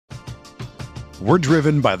We're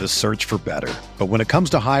driven by the search for better. But when it comes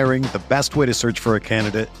to hiring, the best way to search for a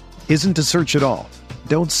candidate isn't to search at all.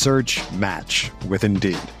 Don't search, match with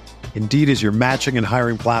Indeed. Indeed is your matching and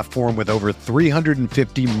hiring platform with over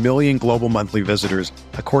 350 million global monthly visitors,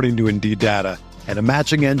 according to Indeed data, and a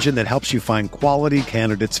matching engine that helps you find quality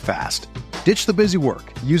candidates fast. Ditch the busy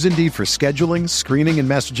work. Use Indeed for scheduling, screening, and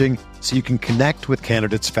messaging so you can connect with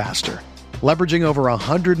candidates faster. Leveraging over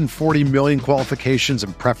 140 million qualifications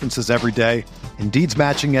and preferences every day, Indeed's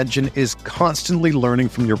matching engine is constantly learning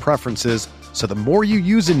from your preferences, so the more you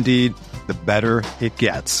use Indeed, the better it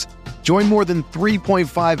gets. Join more than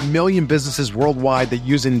 3.5 million businesses worldwide that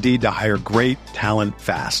use Indeed to hire great talent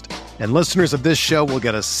fast. And listeners of this show will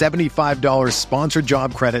get a $75 sponsored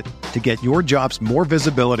job credit to get your jobs more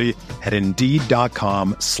visibility at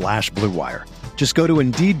Indeed.com/Blue Wire. Just go to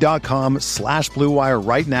Indeed.com/Blue Wire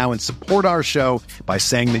right now and support our show by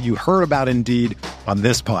saying that you heard about Indeed on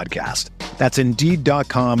this podcast. That's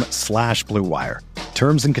Indeed.com/Blue Wire.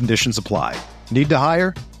 Terms and conditions apply. Need to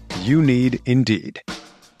hire? You need Indeed.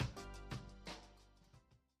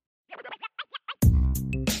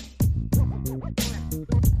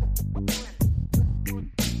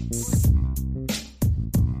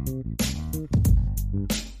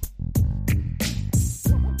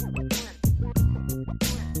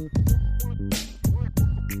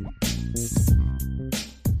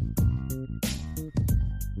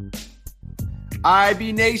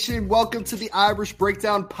 IB Nation, welcome to the Irish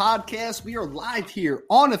Breakdown Podcast. We are live here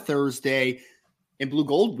on a Thursday in Blue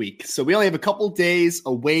Gold Week. So we only have a couple days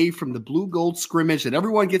away from the Blue Gold scrimmage that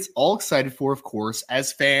everyone gets all excited for, of course.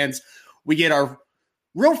 As fans, we get our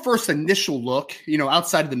real first initial look,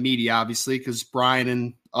 outside of the media, obviously, because Brian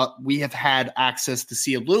and we have had access to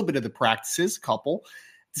see a little bit of the practices,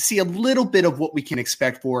 to see a little bit of what we can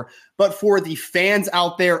expect for. But for the fans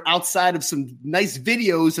out there, outside of some nice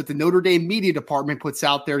videos that the Notre Dame media department puts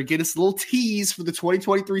out there to get us a little tease for the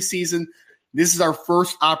 2023 season, this is our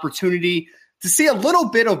first opportunity to see a little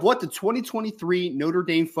bit of what the 2023 Notre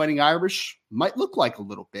Dame Fighting Irish might look like a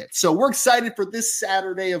little bit. So we're excited for this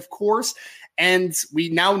Saturday, of course. And we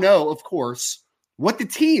now know, of course, what the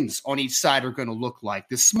teams on each side are going to look like.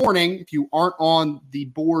 This morning, if you aren't on the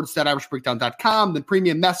boards at irishbreakdown.com, the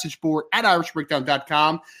premium message board at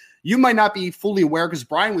irishbreakdown.com, you might not be fully aware because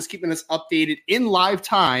Brian was keeping us updated in live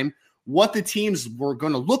time what the teams were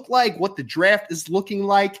going to look like, what the draft is looking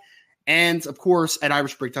like. And, of course, at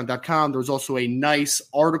irishbreakdown.com, there's also a nice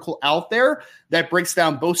article out there that breaks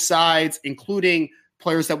down both sides, including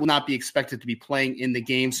players that will not be expected to be playing in the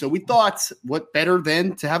game. So we thought, what better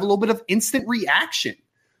than to have a little bit of instant reaction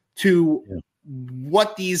to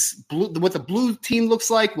what the blue team looks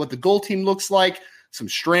like, what the gold team looks like, some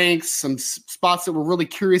strengths, some spots that we're really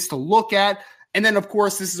curious to look at. And then, of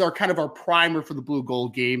course, this is our primer for the blue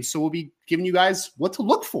gold game. So we'll be giving you guys what to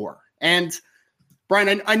look for. And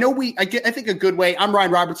Brian, I think a good way. I'm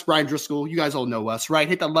Ryan Roberts, Brian Driscoll. You guys all know us, right?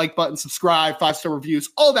 Hit that like button, subscribe, 5-star reviews,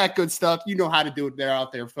 all that good stuff. You know how to do it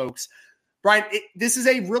out there, folks. Brian, this is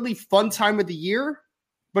a really fun time of the year,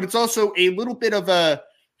 but it's also a little bit of a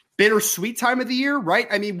bittersweet time of the year, right?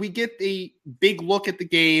 I mean, we get a big look at the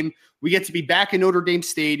game. We get to be back in Notre Dame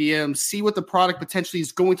Stadium, see what the product potentially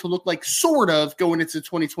is going to look like, sort of, going into the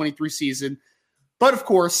 2023 season. But, of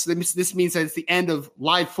course, this means that it's the end of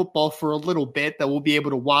live football for a little bit that we'll be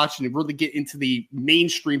able to watch and really get into the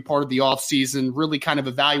mainstream part of the offseason, really kind of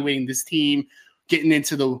evaluating this team, getting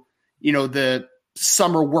into the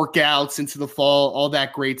summer workouts, into the fall, all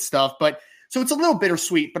that great stuff. But so it's a little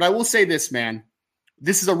bittersweet. But I will say this, man.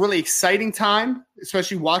 This is a really exciting time,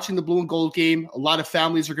 especially watching the blue and gold game. A lot of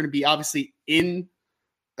families are going to be obviously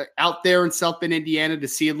out there in South Bend, Indiana, to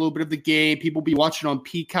see a little bit of the game. People will be watching on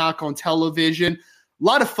Peacock, on television. A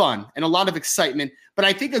lot of fun and a lot of excitement. But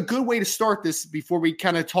I think a good way to start this, before we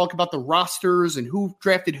kind of talk about the rosters and who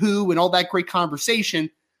drafted who and all that great conversation,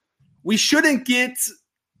 we shouldn't get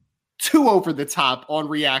too over the top on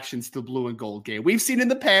reactions to the blue and gold game. We've seen in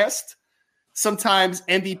the past, sometimes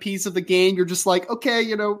MVPs of the game, you're just like, okay,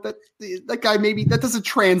 that guy, maybe that doesn't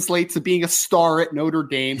translate to being a star at Notre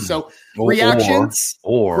Dame. So reactions,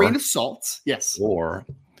 or grain of salt. Yes. Or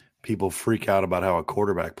people freak out about how a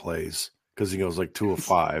quarterback plays because he goes like 2 of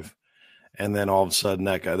 5. And then all of a sudden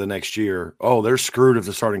that guy, the next year, they're screwed if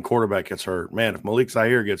the starting quarterback gets hurt. Man, if Malik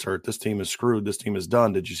Zaire gets hurt, this team is screwed. This team is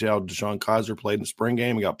done. Did you see how Deshaun Kaiser played in the spring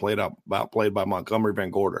game? He got played by Montgomery Van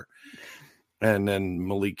Gorder. And then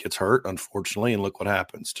Malik gets hurt, unfortunately, and look what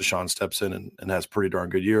happens. Deshaun steps in and has a pretty darn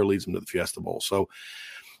good year, leads him to the Fiesta Bowl. So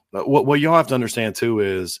what y'all have to understand, too,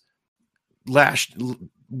 is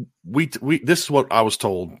we this is what I was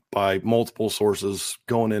told by multiple sources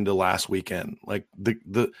going into last weekend. Like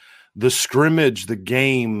the scrimmage, the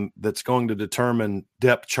game that's going to determine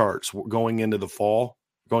depth charts going into the fall,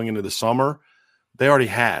 going into the summer, they already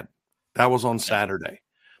had. That was on Saturday.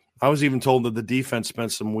 I was even told that the defense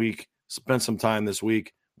spent some time this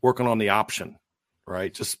week working on the option,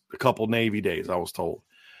 right? Just a couple Navy days, I was told,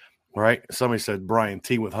 right? Somebody said, Brian,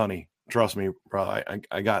 tea with honey. Trust me, bro,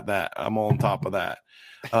 I got that. I'm on top of that.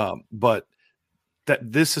 But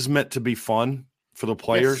that this is meant to be fun for the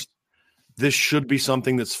players. Yes. This should be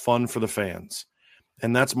something that's fun for the fans.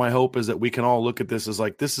 And that's my hope, is that we can all look at this as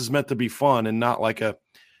like, this is meant to be fun and not like a,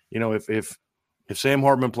 if Sam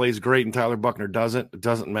Hartman plays great and Tyler Buchner doesn't, it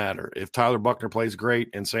doesn't matter. If Tyler Buchner plays great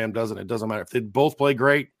and Sam doesn't, it doesn't matter. If they both play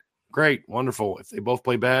great, wonderful. If they both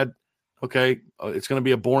play bad, okay, it's going to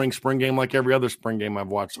be a boring spring game like every other spring game I've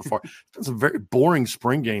watched so far. It's a very boring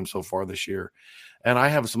spring game so far this year. And I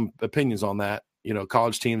have some opinions on that.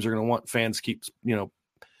 College teams are going to want fans to keep,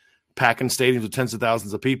 packing stadiums with tens of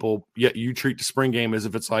thousands of people, yet you treat the spring game as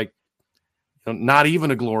if it's like not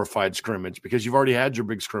even a glorified scrimmage, because you've already had your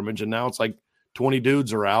big scrimmage and now it's like 20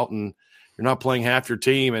 dudes are out and you're not playing half your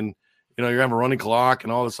team and, you're having a running clock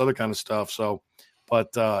and all this other kind of stuff. So, but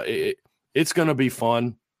it's going to be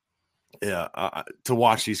fun. To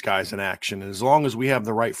watch these guys in action. And as long as we have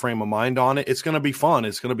the right frame of mind on it, it's going to be fun.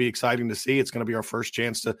 It's going to be exciting to see. It's going to be our first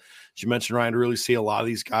chance to, as you mentioned, Ryan, to really see a lot of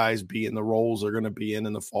these guys be in the roles they're going to be in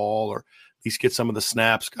the fall, or at least get some of the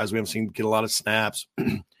snaps. Guys we haven't seen get a lot of snaps.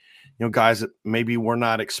 Guys that maybe we're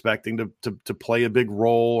not expecting to play a big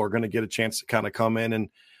role or going to get a chance to kind of come in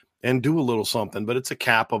and do a little something. But it's a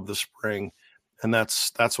cap of the spring, and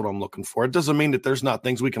that's what I'm looking for. It doesn't mean that there's not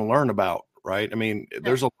things we can learn about. Right. I mean,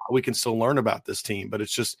 there's a lot we can still learn about this team, but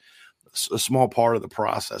it's just a small part of the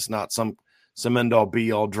process, not some end all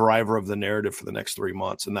be all driver of the narrative for the next 3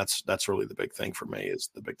 months. And that's really the big thing for me, is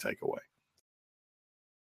the big takeaway.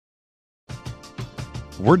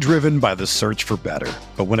 We're driven by the search for better.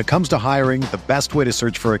 But when it comes to hiring, the best way to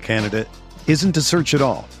search for a candidate isn't to search at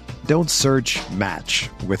all. Don't search, match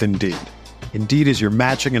with Indeed. Indeed is your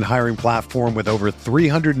matching and hiring platform with over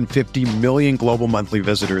 350 million global monthly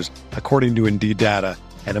visitors, according to Indeed data,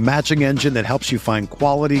 and a matching engine that helps you find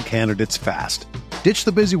quality candidates fast. Ditch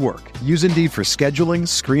the busy work. Use Indeed for scheduling,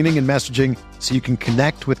 screening, and messaging so you can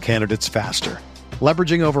connect with candidates faster.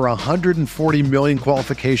 Leveraging over 140 million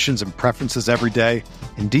qualifications and preferences every day,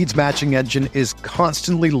 Indeed's matching engine is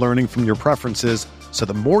constantly learning from your preferences, so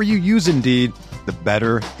the more you use Indeed, the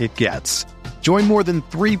better it gets. Join more than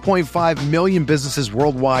 3.5 million businesses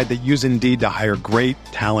worldwide that use Indeed to hire great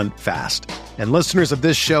talent fast. And listeners of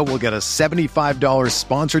this show will get a $75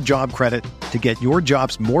 sponsored job credit to get your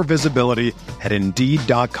jobs more visibility at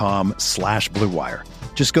Indeed.com/Blue Wire.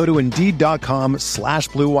 Just go to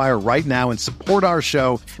Indeed.com/Blue Wire right now and support our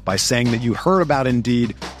show by saying that you heard about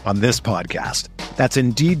Indeed on this podcast. That's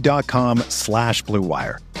Indeed.com/Blue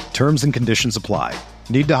Wire. Terms and conditions apply.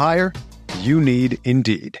 Need to hire? You need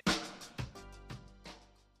Indeed.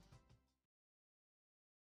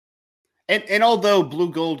 And although Blue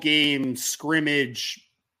Gold game scrimmage,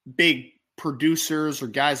 big producers or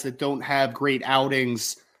guys that don't have great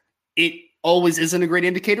outings, it always isn't a great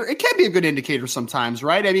indicator. It can be a good indicator sometimes,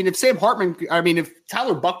 right? I mean, if if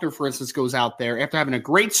Tyler Buchner, for instance, goes out there after having a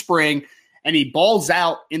great spring and he balls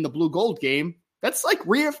out in the Blue Gold game, that's like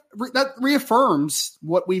that reaffirms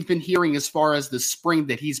what we've been hearing as far as the spring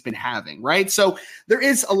that he's been having, right? So there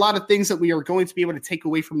is a lot of things that we are going to be able to take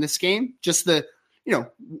away from this game. Just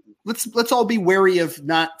let's all be wary of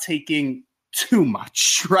not taking too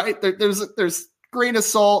much, right? There's grain of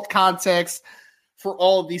salt, context for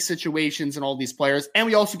all of these situations and all these players. And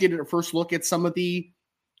we also get a first look at some of the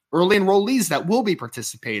early enrollees that will be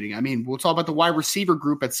participating. I mean, we'll talk about the wide receiver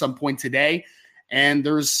group at some point today. And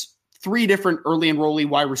there's 3 different early enrollee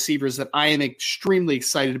wide receivers that I am extremely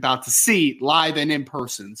excited about to see live and in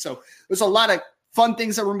person. So there's a lot of fun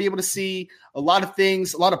things that we're going to be able to see, a lot of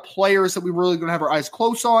players that we're really going to have our eyes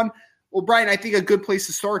close on. Well, Brian, I think a good place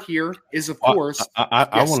to start here is, of course, I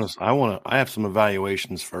have some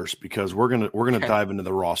evaluations first, because we're gonna dive into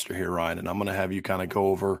the roster here, Ryan, and I'm gonna have you kind of go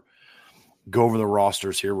over the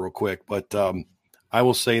rosters here real quick. But I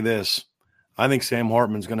will say this: I think Sam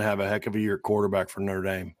Hartman's going to have a heck of a year at quarterback for Notre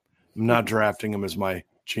Dame. I'm not drafting him as my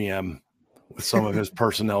GM with some of his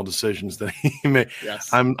personnel decisions that he made. Yes.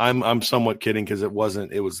 I'm somewhat kidding, because it was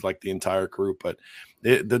like the entire group, but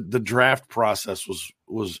the draft process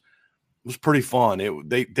was pretty fun.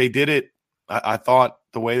 They did it. I thought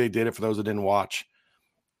the way they did it, for those that didn't watch,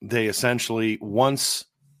 they essentially, once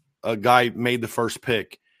a guy made the first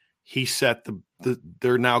pick, he set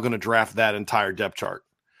they're now going to draft that entire depth chart.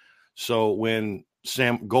 So when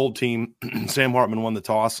Gold team, Sam Hartman won the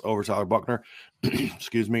toss over Tyler Buckner,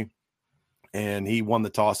 excuse me, and he won the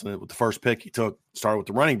toss, and with the first pick he started with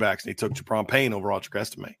the running backs, and he took Jabron Payne over Audric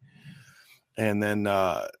Estime. And then,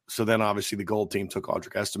 so then obviously the Gold team took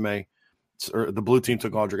Audric Estime, or the Blue team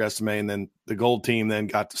took Audric Estime, and then the Gold team then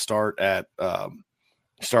got to start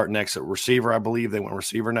next at receiver. I believe they went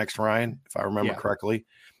receiver next, Ryan, if I remember correctly.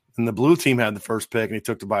 And the Blue team had the first pick, and he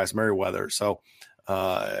took Tobias Merriweather. So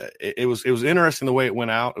it was interesting the way it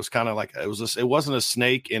went out. It was kind of like it wasn't a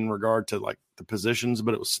snake in regard to like the positions,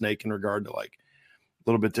 but it was snake in regard to like a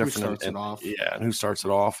little bit different. And who starts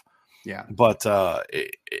it off? Yeah. But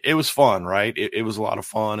it was fun, right? It was a lot of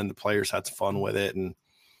fun, and the players had some fun with it. And,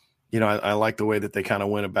 I like the way that they kind of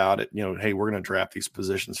went about it. Hey, we're going to draft these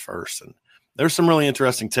positions first. And there's some really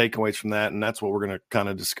interesting takeaways from that. And that's what we're going to kind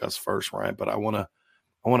of discuss first, right? But I want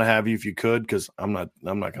to have you, if you could, because I'm not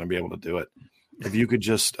going to be able to do it. If you could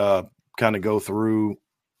just kind of go through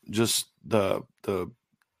just the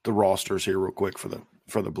rosters here real quick for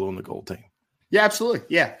the Blue and the Gold team. Yeah, absolutely.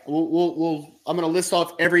 Yeah, we'll I'm going to list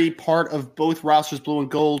off every part of both rosters, Blue and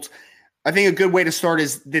Gold. I think a good way to start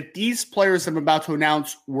is that these players I'm about to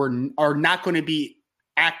announce are not going to be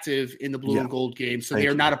active in the Blue and Gold game, so they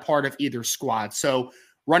are not a part of either squad. So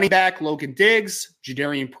running back Logan Diggs,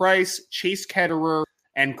 Jadarian Price, Chase Ketterer,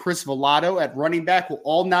 and Chris Velato at running back will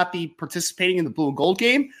all not be participating in the Blue and Gold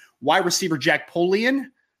game. Wide receiver Jack Polian,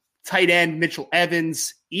 tight end Mitchell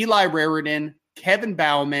Evans, Eli Raridan, Kevin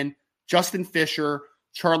Bauman, Justin Fisher,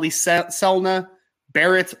 Charlie Selna,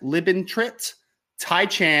 Barrett Libentrit, Ty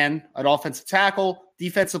Chan at offensive tackle,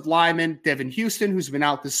 defensive lineman Devin Houston, who's been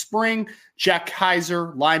out this spring, Jack Kaiser,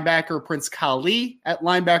 linebacker Prince Kali at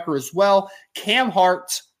linebacker as well, Cam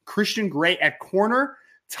Hart, Christian Gray at corner,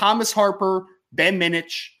 Thomas Harper, Ben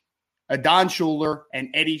Minich, Adon Schuler, and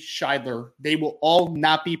Eddie Scheidler. They will all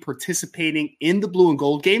not be participating in the Blue and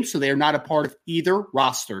Gold game, so they are not a part of either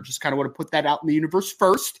roster. Just kind of want to put that out in the universe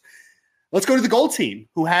first. Let's go to the Gold team,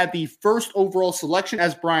 who had the first overall selection,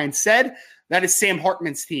 as Brian said. That is Sam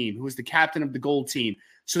Hartman's team, who is the captain of the Gold team.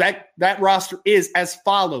 So that roster is as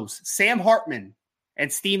follows: Sam Hartman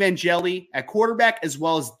and Steve Angeli at quarterback, as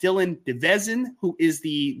well as Dylan DeVezin, who is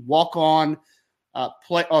the walk-on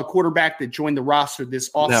quarterback that joined the roster this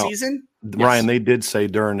offseason. Ryan, they did say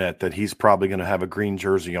during that he's probably going to have a green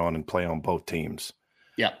jersey on and play on both teams.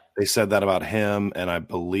 Yeah. They said that about him, and I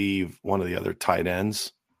believe one of the other tight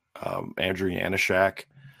ends, Andrew Yanishak.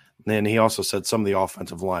 Then he also said some of the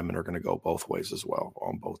offensive linemen are going to go both ways as well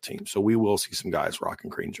on both teams. So we will see some guys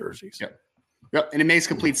rocking green jerseys. Yep. And it makes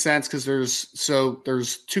complete sense because there's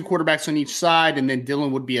two quarterbacks on each side, and then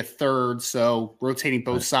Dylan would be a third. So rotating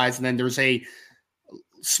both sides. And then there's a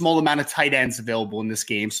small amount of tight ends available in this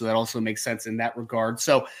game. So that also makes sense in that regard.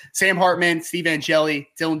 So Sam Hartman, Steve Angeli,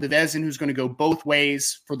 Dylan DeVezin, who's going to go both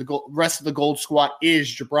ways for the rest of the Gold squad, is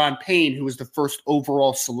Jabron Payne, who was the first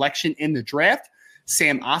overall selection in the draft.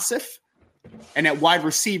 Sam Asif. And at wide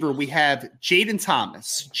receiver, we have Jaden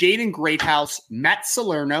Thomas, Jaden Greathouse, Matt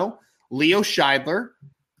Salerno, Leo Scheidler,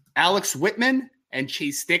 Alex Whitman, and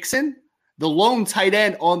Chase Dixon. The lone tight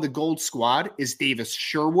end on the Gold squad is Davis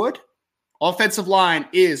Sherwood. Offensive line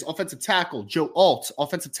is offensive tackle Joe Alt,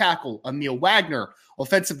 offensive tackle Emil Wagner,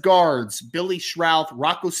 offensive guards Billy Shrouth,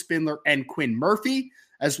 Rocco Spindler, and Quinn Murphy,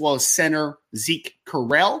 as well as center Zeke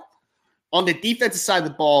Carell. On the defensive side of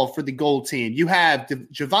the ball for the Gold team, you have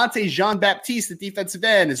Javante Jean-Baptiste, the defensive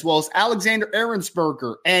end, as well as Alexander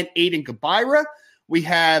Ahrensberger and Aiden Gabira. We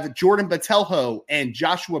have Jordan Batelho and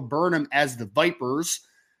Joshua Burnham as the Vipers.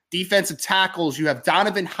 Defensive tackles, you have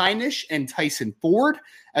Donovan Heinisch and Tyson Ford,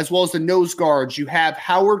 as well as the nose guards. You have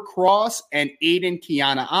Howard Cross and Aiden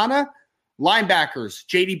Kiana-Ana. Linebackers,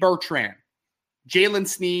 J.D. Bertrand, Jalen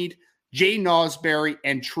Sneed, Jay Nosberry,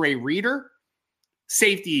 and Trey Reeder.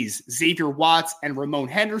 Safeties, Xavier Watts and Ramon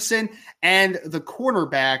Henderson. And the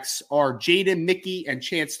cornerbacks are Jaden Mickey and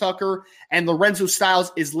Chance Tucker. And Lorenzo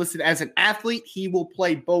Styles is listed as an athlete. He will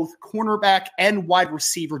play both cornerback and wide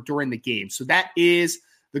receiver during the game. So that is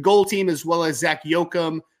the Gold team, as well as Zach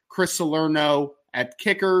Yoakum, Chris Salerno at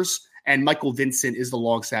kickers, and Michael Vincent is the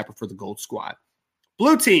long snapper for the Gold squad.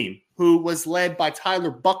 Blue team, who was led by Tyler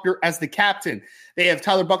Buckner as the captain. They have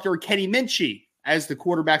Tyler Buckner and Kenny Minchie as the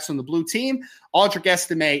quarterbacks on the Blue team. Audric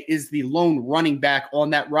Estime is the lone running back on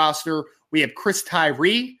that roster. We have Chris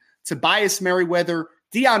Tyree, Tobias Merriweather,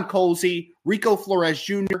 Deion Colsey, Rico Flores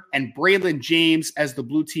Jr., and Braylon James as the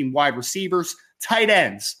Blue team wide receivers. Tight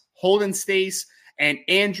ends, Holden Stace and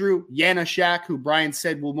Andrew Yanishak, who Brian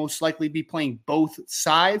said will most likely be playing both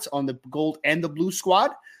sides on the Gold and the Blue squad.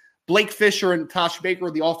 Blake Fisher and Tosh Baker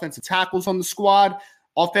are the offensive tackles on the squad.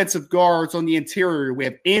 Offensive guards on the interior, we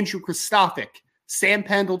have Andrew Kristofic, Sam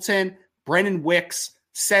Pendleton, Brennan Wicks.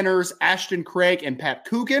 Centers, Ashton Craig and Pat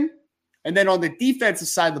Coogan. And then on the defensive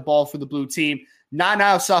side of the ball for the blue team, Nana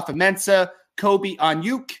Osafo-Mensah, Kobe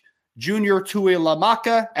Anyuk, Junior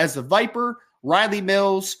Tuilamaka as the Viper, Riley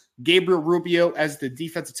Mills, Gabriel Rubio as the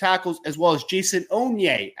defensive tackles, as well as Jason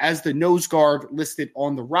Onye as the nose guard listed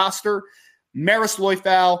on the roster. Maris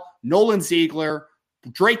Loifau, Nolan Ziegler,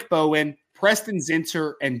 Drake Bowen, Preston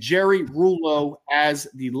Zinter, and Jerry Rulo as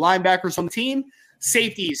the linebackers on the team.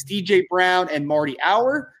 Safeties, DJ Brown and Marty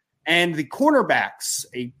Auer. And the cornerbacks,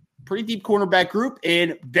 a pretty deep cornerback group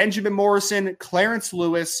in Benjamin Morrison, Clarence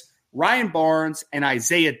Lewis, Ryan Barnes, and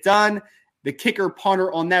Isaiah Dunn. The kicker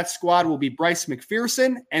punter on that squad will be Bryce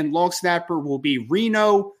McPherson, and long snapper will be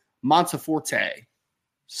Reno Monteforte.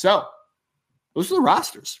 So those are the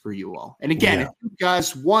rosters for you all. And again, if you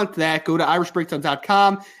guys want that, go to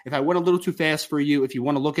irishbreakdown.com. If I went a little too fast for you, if you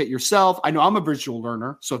want to look at yourself, I know I'm a visual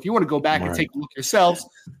learner. So if you want to go back and take a look yourselves,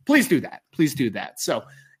 please do that. Please do that. So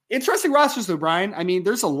interesting rosters though, Brian. I mean,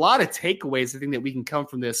 there's a lot of takeaways I think that we can come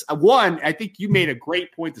from this. One, I think you made a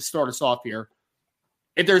great point to start us off here.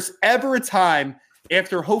 If there's ever a time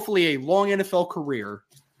after hopefully a long NFL career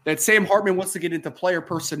that Sam Hartman wants to get into player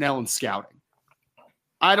personnel and scouting,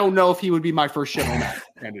 I don't know if he would be my first shit on that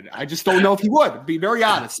candidate. I just don't know if he would, to be very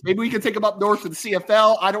honest. Maybe we can take him up north to the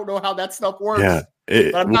CFL. I don't know how that stuff works. Yeah,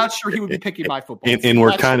 but I'm not sure he would be picking my football. And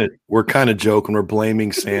we're kind of joking. We're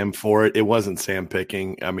blaming Sam for it. It wasn't Sam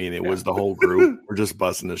picking. I mean, it was the whole group. We're just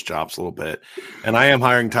busting his chops a little bit. And I am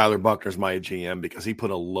hiring Tyler Buckner as my GM because he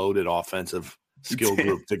put a loaded offensive skill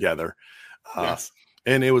group together. Yes.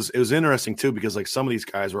 And it was interesting too because like some of these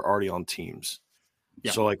guys were already on teams.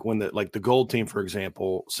 Yeah. So like when the gold team, for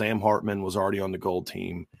example, Sam Hartman was already on the gold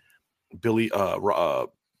team. Zeke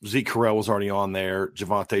Correll was already on there.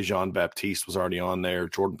 Javonte Jean-Baptiste was already on there.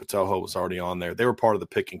 Jordan Patelho was already on there. They were part of the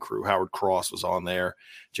picking crew. Howard Cross was on there.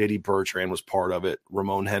 J.D. Bertrand was part of it.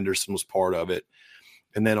 Ramon Henderson was part of it.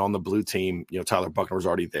 And then on the blue team, Tyler Buckner was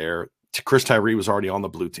already there. Chris Tyree was already on the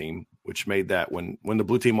blue team, which made that when the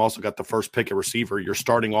blue team also got the first pick at receiver, you're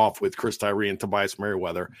starting off with Chris Tyree and Tobias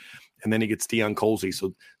Merriweather. And then he gets Deion Colsey.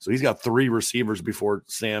 So he's got 3 receivers before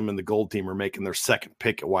Sam and the gold team are making their second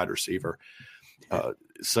pick at wide receiver. Andrew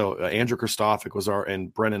Kristofic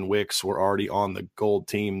and Brennan Wicks were already on the gold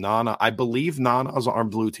team. I believe Nana's on our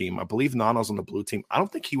blue team. I believe Nana's on the blue team. I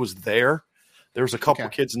don't think he was there. There was a couple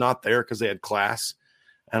of kids not there because they had class.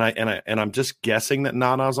 And I'm just guessing that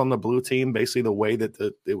Nana's on the blue team, basically the way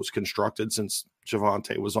that it was constructed since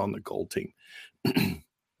Javonte was on the gold team.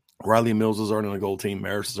 Riley Mills is already on the gold team.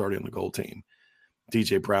 Maris is already on the gold team.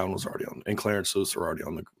 DJ Brown was already on, and Clarence Lewis are already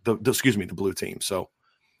on the blue team. So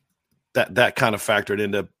that kind of factored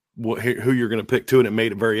into who you're going to pick too, and it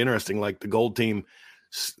made it very interesting. Like the gold team,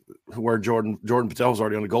 where Jordan Patel was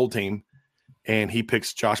already on the gold team, and they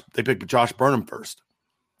picked Josh Burnham first,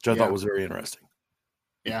 which I thought was very interesting.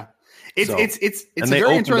 Yeah, it's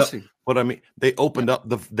very interesting. But I mean, they opened up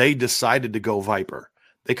they decided to go Viper.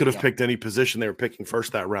 They could have picked any position. They were picking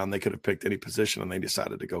first that round. They could have picked any position, and they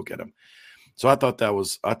decided to go get him. So I thought that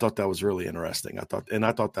was really interesting. I thought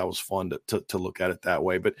that was fun to look at it that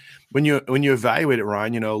way. But when you evaluate it,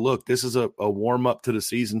 Ryan, look, this is a warm up to the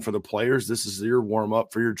season for the players. This is your warm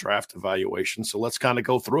up for your draft evaluation. So let's kind of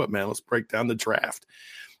go through it, man. Let's break down the draft.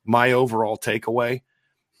 My overall takeaway,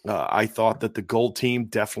 I thought that the gold team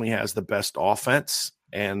definitely has the best offense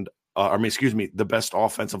the best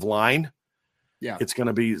offensive line. Yeah, it's going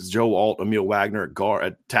to be Joe Alt, Emil Wagner at guard,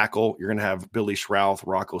 at tackle. You're going to have Billy Schrouth,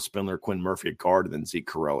 Rocco Spindler, Quinn Murphy at guard, and then Zeke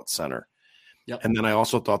Correll at center. Yep. And then I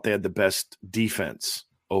also thought they had the best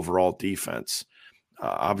overall defense.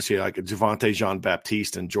 Obviously, like Javonte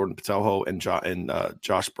Jean-Baptiste and Jordan Patelho and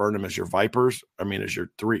Josh Burnham as your Vipers. I mean, as your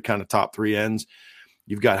top 3 ends.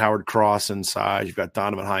 You've got Howard Cross inside. You've got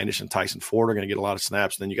Donovan Heinisch and Tyson Ford are going to get a lot of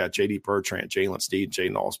snaps. And then you got J.D. Bertrand, Jalen Steed,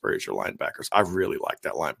 Jaden Alsbury as your linebackers. I really like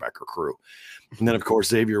that linebacker crew. And then, of course,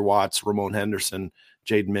 Xavier Watts, Ramon Henderson,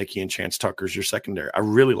 Jaden Mickey, and Chance Tucker's your secondary. I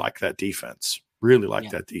really like that defense.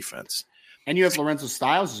 That defense. And you have Lorenzo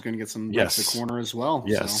Styles who's going to get some at the corner as well.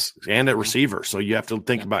 Yes, and at receiver. So you have to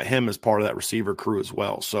think about him as part of that receiver crew as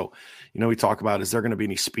well. So, we talk about, is there going to be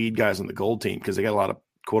any speed guys on the gold team? Because they got a lot of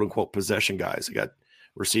quote-unquote possession guys. They got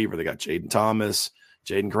receiver. They got Jaden Thomas,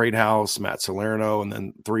 Jaden Greathouse, Matt Salerno, and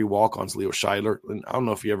then 3 walk-ons, Leo Scheidler. And I don't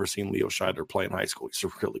know if you ever seen Leo Scheidler play in high school. He's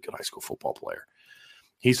a really good high school football player.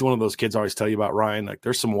 He's one of those kids I always tell you about, Ryan. Like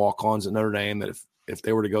there's some walk-ons at Notre Dame that if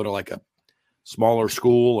they were to go to like a smaller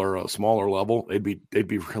school or a smaller level, they'd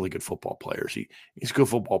be really good football players. He's a good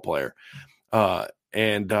football player.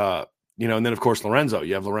 and then of course Lorenzo.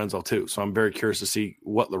 You have Lorenzo too, so I'm very curious to see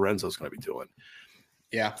what Lorenzo's going to be doing.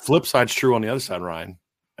 Yeah. Flip side's true on the other side, Ryan,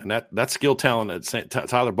 and that skill talent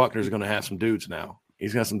Tyler Buchner is going to have some dudes now.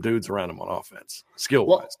 He's got some dudes around him on offense, skill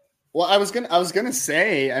wise. Well, I was gonna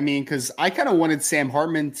say, I mean, because I kind of wanted Sam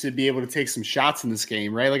Hartman to be able to take some shots in this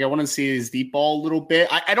game, right? Like I want to see his deep ball a little bit.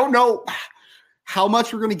 I don't know how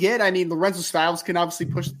much we're gonna get. I mean, Lorenzo Styles can obviously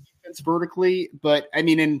push the defense vertically, but I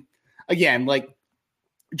mean, and again, like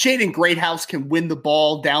Jaden Greathouse can win the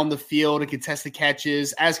ball down the field and contest the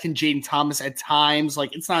catches, as can Jaden Thomas at times.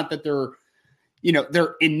 Like it's not that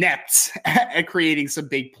they're inept at creating some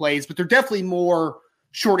big plays, but they're definitely more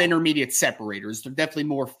short intermediate separators. They're definitely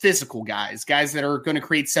more physical guys that are going to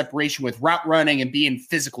create separation with route running and being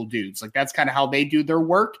physical dudes. Like that's kind of how they do their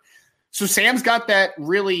work. So Sam's got that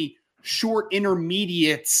really short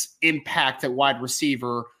intermediate impact at wide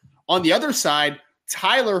receiver. On the other side,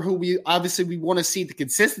 Tyler, who we want to see the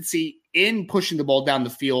consistency in pushing the ball down the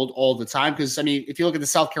field all the time. Because I mean, if you look at the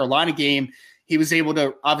South Carolina game, he was able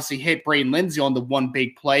to obviously hit Braden Lindsey on the one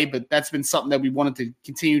big play, but that's been something that we wanted to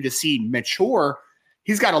continue to see mature.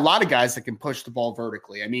 He's got a lot of guys that can push the ball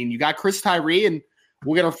vertically. I mean, you got Chris Tyree, and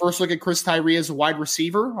we'll get our first look at Chris Tyree as a wide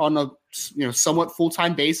receiver on a somewhat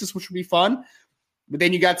full-time basis, which would be fun. But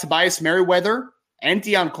then you got Tobias Merriweather and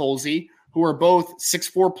Deion Colzie, who are both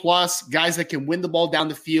 6'4 plus, guys that can win the ball down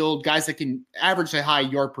the field, guys that can average a high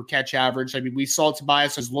yard per catch average. I mean, we saw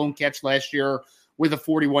Tobias' lone catch last year with a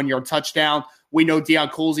 41-yard touchdown. We know Deion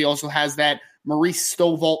Colzie also has that Maurice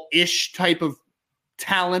Stovall-ish type of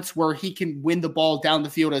talents where he can win the ball down the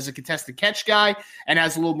field as a contested catch guy and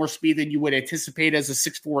has a little more speed than you would anticipate as a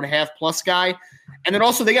 6'4.5 plus guy. And then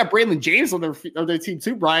also they got Braylon James on their team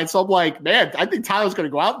too, Brian. So I'm like, man, I think Tyler's going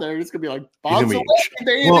to go out there and it's going to be like, baby.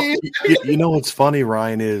 Well, you know what's funny,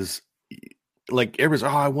 Ryan, is like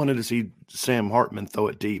everybody's, I wanted to see Sam Hartman throw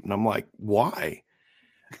it deep. And I'm like, why?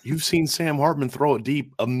 You've seen Sam Hartman throw it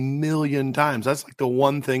deep a million times. That's like the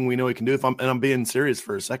one thing we know he can do. I'm being serious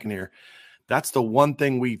for a second here. That's the one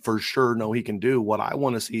thing we for sure know he can do. What I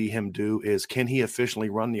want to see him do is, can he efficiently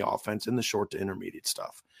run the offense in the short to intermediate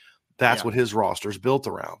stuff? That's what his roster is built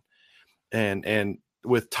around. And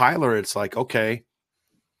with Tyler, it's like, okay,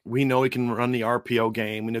 we know he can run the RPO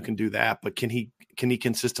game. We know he can do that, but can he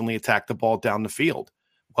consistently attack the ball down the field?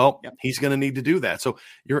 Well, he's going to need to do that. So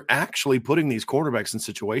you're actually putting these quarterbacks in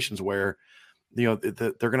situations where, they're going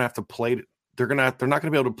to have to play. They're not going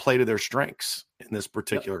to be able to play to their strengths in this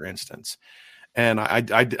particular instance. And I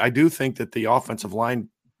do think that the offensive line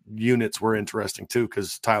units were interesting too,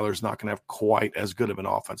 because Tyler's not going to have quite as good of an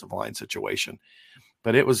offensive line situation.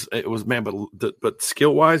 But it was man, but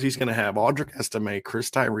skill wise, he's going to have Audric Estime, Chris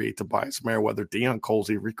Tyree, Tobias Merriweather, Deion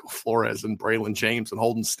Colzie, Rico Flores, and Braylon James and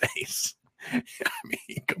Holden Stace. I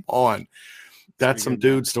mean, come on. That's some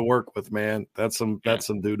dudes to work with, man. That's some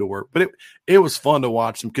dude to work. But it was fun to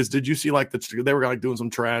watch them, because did you see like they were like doing some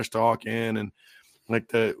trash talking, and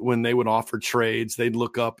like when they would offer trades, they'd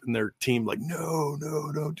look up and their team like, no,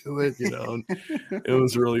 don't do it.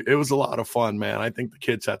 It was a lot of fun, man. I think the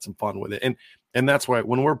kids had some fun with it. And that's why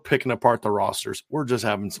when we're picking apart the rosters, we're just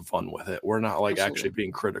having some fun with it. We're not like actually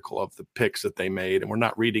being critical of the picks that they made, and we're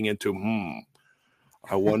not reading into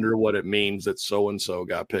I wonder what it means that so-and-so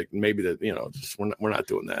got picked. Maybe that, just, we're not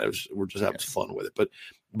doing that. We're just having fun with it.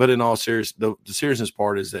 But in all seriousness, the seriousness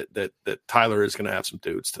part is that Tyler is going to have some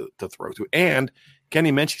dudes to throw to. And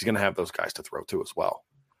Kenny Minchey's going to have those guys to throw to as well.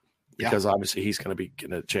 Because obviously he's going to be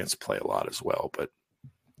getting a chance to play a lot as well. But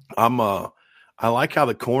I like how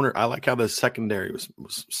the secondary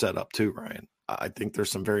was set up too, Ryan. I think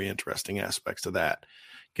there's some very interesting aspects to that.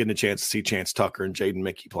 Getting a chance to see Chance Tucker and Jaden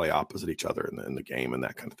Mickey play opposite each other in the game and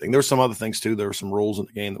that kind of thing. There's some other things too. There were some rules in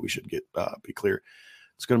the game that we should be clear.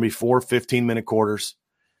 It's going to be 4 15-minute quarters.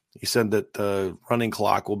 He said that the running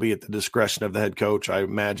clock will be at the discretion of the head coach. I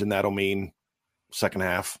imagine that'll mean second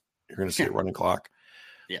half. You're going to see a running clock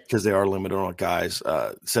because they are limited on guys.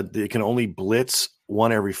 Said they can only blitz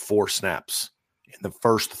one every 4 snaps in the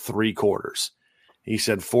first 3 quarters. He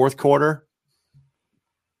said fourth quarter,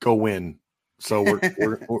 go win. So we're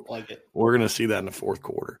going to see that in the fourth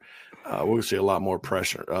quarter. We'll see a lot more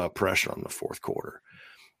pressure on the fourth quarter.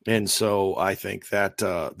 And so I think that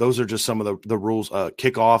those are just some of the rules.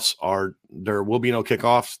 Kickoffs there will be no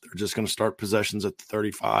kickoffs. They're just going to start possessions at the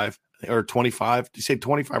 35 or 25. Did you say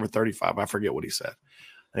 25 or 35? I forget what he said.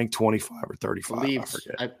 I think 25 or 35. I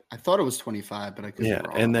forget. I thought it was 25, but I could be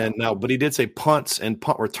wrong. And then but he did say punts and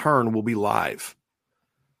punt return will be live.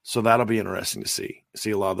 So that'll be interesting to see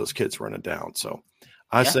a lot of those kids running down. So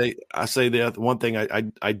I say the one thing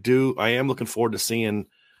I am looking forward to seeing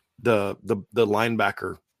the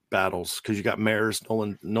linebacker battles, because you got Maris,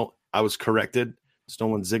 I was corrected. It's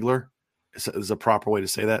Nolan Ziegler. Is a proper way to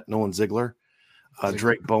say that. Nolan Ziegler.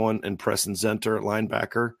 Drake Bowen and Preston Zenter at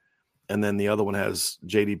linebacker. And then the other one has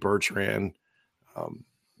J.D. Bertrand,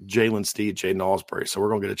 Jalen Steed, Jaden Alsbury. So we're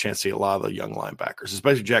going to get a chance to see a lot of the young linebackers,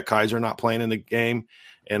 especially Jack Kaiser not playing in the game.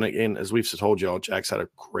 And again, as we've told y'all, Jack's had a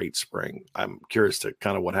great spring. I'm curious to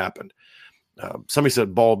kind of what happened. Somebody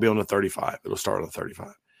said ball will be on the 35. It'll start on the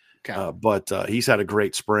 35. Okay. But he's had a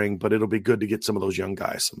great spring, but it'll be good to get some of those young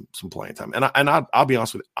guys some playing time. And I'll be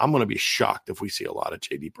honest with you, I'm going to be shocked if we see a lot of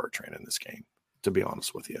J.D. Bertrand in this game, to be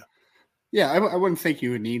honest with you. Yeah, I wouldn't think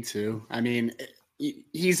you would need to. I mean,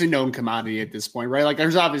 he's a known commodity at this point, right? Like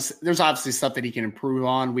there's obviously stuff that he can improve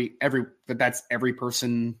on. But that's every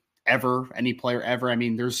person ever, any player ever. I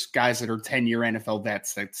mean, there's guys that are 10-year NFL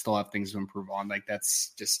vets that still have things to improve on. Like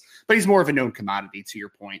that's just, but he's more of a known commodity to your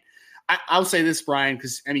point. I'll say this, Brian,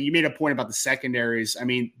 because I mean, you made a point about the secondaries. I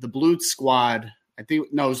mean, the blue squad,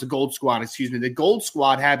 it was the gold squad, excuse me. The gold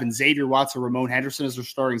squad having Xavier Watson, Ramon Henderson as their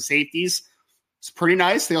starting safeties. It's pretty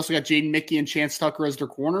nice. They also got Jaden Mickey and Chance Tucker as their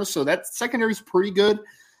corners. So that secondary is pretty good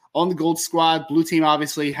on the gold squad. Blue team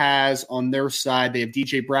obviously has on their side, they have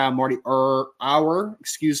DJ Brown, Marty Auer,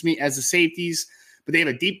 as the safeties. But they have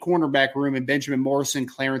a deep cornerback room in Benjamin Morrison,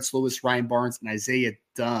 Clarence Lewis, Ryan Barnes, and Isaiah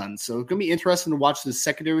Dunn. So it's going to be interesting to watch the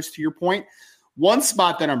secondaries to your point. One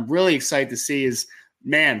spot that I'm really excited to see is,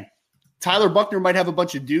 man, Tyler Buckner might have a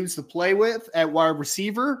bunch of dudes to play with at wide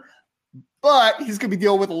receiver, but he's going to be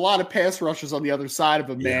dealing with a lot of pass rushers on the other side of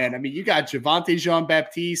him, man. I mean, you got Javonte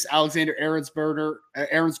Jean-Baptiste, Alexander Ahrensberger,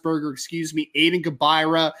 Aiden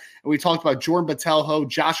Gabira, and we talked about Jordan Botelho,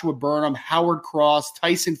 Joshua Burnham, Howard Cross,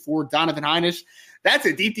 Tyson Ford, Donovan Hinish. That's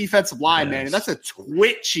a deep defensive line, man. And that's a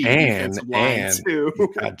twitchy defensive line, too.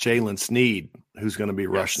 You got Jalen Sneed, who's going to be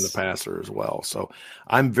rushing the passer as well. So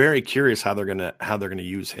I'm very curious how they're going to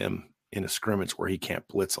use him in a scrimmage where he can't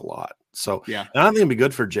blitz a lot. So and I think it'd be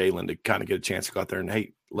good for Jalen to kind of get a chance to go out there and,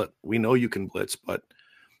 hey, we know you can blitz, but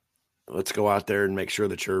let's go out there and make sure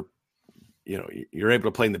that you're able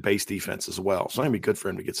to play in the base defense as well. So it'd be good for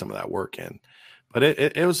him to get some of that work in. But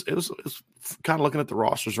it was kind of looking at the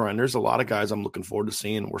rosters, Ryan. There's a lot of guys I'm looking forward to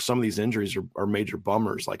seeing where some of these injuries are major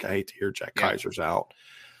bummers. Like I hate to hear Jack Kaiser's out.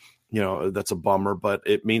 That's a bummer, but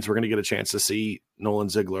it means we're going to get a chance to see Nolan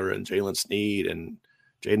Ziegler and Jalen Sneed and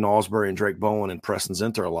Jaden Alsbury and Drake Bowen and Preston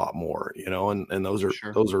Zenter a lot more, and those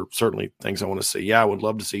are certainly things I want to see. Yeah, I would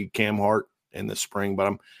love to see Cam Hart in the spring, but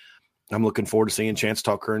I'm looking forward to seeing Chance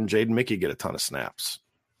Tucker and Jaden Mickey get a ton of snaps,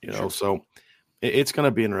 so it's going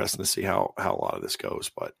to be interesting to see how a lot of this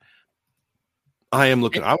goes. But I am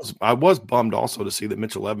looking. I was bummed also to see that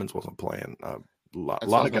Mitchell Evans wasn't playing. A lot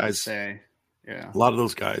of guys say, a lot of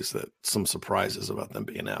those guys that some surprises about them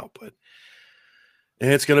being out, but.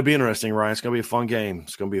 It's going to be interesting, Ryan. It's going to be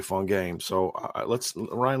a fun game. So let's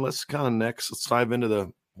dive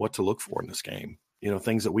into what to look for in this game.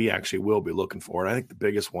 Things that we actually will be looking for. And I think the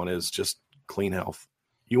biggest one is just clean health.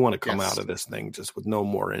 You want to come out of this thing just with no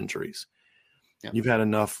more injuries. Yep. You've had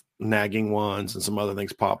enough nagging ones and some other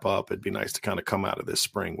things pop up. It'd be nice to kind of come out of this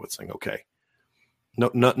spring with saying, okay,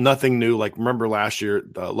 nothing new. Like remember last year,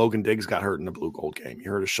 Logan Diggs got hurt in the blue gold game. He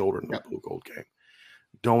hurt his shoulder in the blue gold game.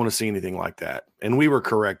 Don't want to see anything like that. And we were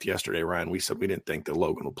correct yesterday, Ryan. We said we didn't think that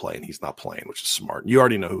Logan will play, and he's not playing, which is smart. You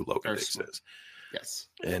already know who Logan Diggs is. Yes.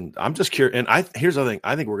 And I'm just curious. And here's the thing.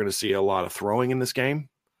 I think we're going to see a lot of throwing in this game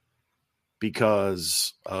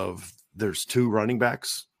because there's 2 running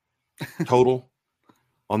backs total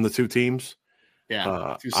on the 2 teams.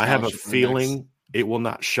 Yeah. I have a feeling it will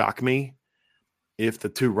not shock me if the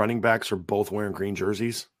 2 running backs are both wearing green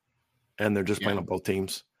jerseys and they're just playing on both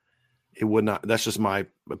teams. It would not. That's just my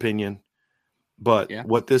opinion. But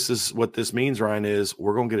what this means, Ryan, is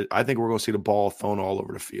we're going to get it. I think we're going to see the ball thrown all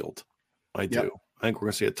over the field. I do. I think we're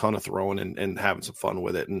going to see a ton of throwing and having some fun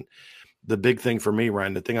with it. And the big thing for me,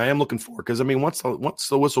 Ryan, the thing I am looking for, because I mean, once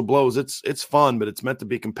the whistle blows, it's fun, but it's meant to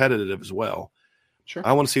be competitive as well. Sure.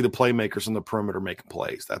 I want to see the playmakers on the perimeter making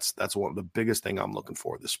plays. That's one of the biggest thing I'm looking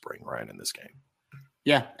for this spring, Ryan, in this game.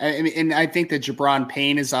 Yeah, I mean, and I think that Jabron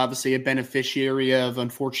Payne is obviously a beneficiary of,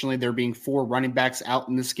 unfortunately, there being 4 running backs out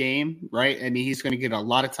in this game, right? I mean, he's going to get a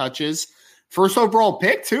lot of touches. First overall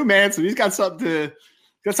pick, too, man. So he's got something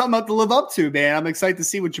to live up to, man. I'm excited to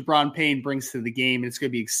see what Jabron Payne brings to the game. It's going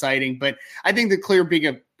to be exciting. But I think the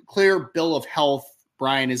clear bill of health,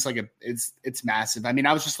 Brian, is it's massive. I mean,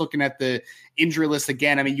 I was just looking at the injury list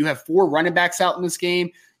again. I mean, you have 4 running backs out in this game.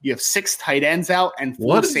 You have 6 tight ends out and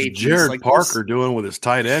 4 safeties. What is Jared Parker doing with his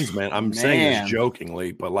tight ends, man? I'm saying this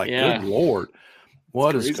jokingly, but good Lord,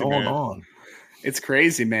 what is going on? It's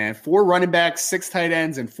crazy, man. 4 running backs, 6 tight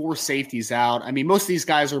ends, and 4 safeties out. I mean, most of these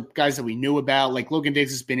guys are guys that we knew about. Like Logan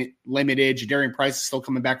Diggs has been limited. Jadarian Price is still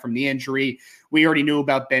coming back from the injury. We already knew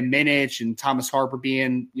about Ben Minich and Thomas Harper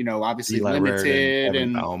being, obviously Eli limited, Raritan,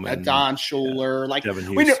 and Bauman, Don Schuler. Like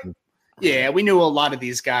Devin we knew a lot of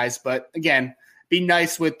these guys. But again, be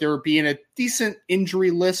nice with there being a decent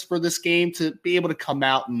injury list for this game to be able to come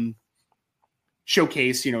out and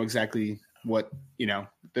showcase, exactly what,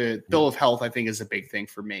 the bill of health, I think, is a big thing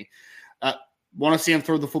for me. Want to see him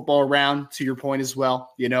throw the football around, to your point as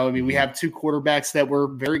well. We have 2 quarterbacks that we're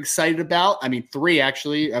very excited about. I mean,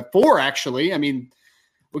 4 actually. I mean,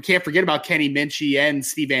 we can't forget about Kenny Minchie and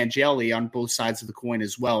Steve Angeli on both sides of the coin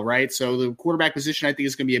as well, right? So the quarterback position, I think,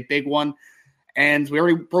 is going to be a big one. And we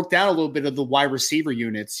already broke down a little bit of the wide receiver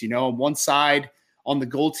units. On one side, on the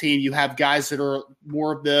goal team, you have guys that are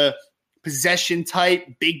more of the possession type,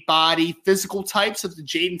 big body, physical types of the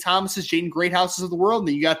Jaden Thomases, Jaden Greathouses of the world. And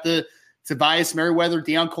then you got the Tobias Merriweather,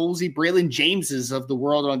 Deion Colsey, Braylon Jameses of the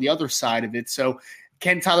world on the other side of it. So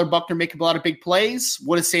can Tyler Buckner make a lot of big plays?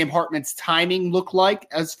 What does Sam Hartman's timing look like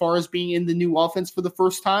as far as being in the new offense for the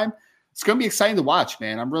first time? It's going to be exciting to watch,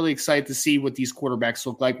 man. I'm really excited to see what these quarterbacks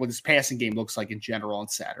look like, what this passing game looks like in general on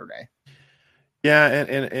Saturday. Yeah,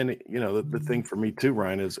 and the thing for me too,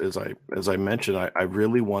 Ryan, is as I mentioned, I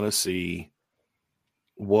really want to see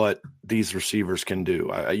what these receivers can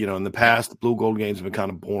do. In the past, the blue gold games have been kind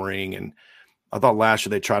of boring, and I thought last year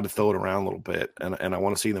they tried to throw it around a little bit, and I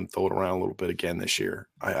want to see them throw it around a little bit again this year.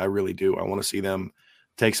 I really do. I want to see them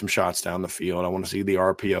take some shots down the field. I want to see the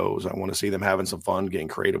RPOs. I want to see them having some fun, getting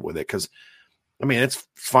creative with it. Because, it's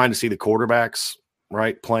fine to see the quarterbacks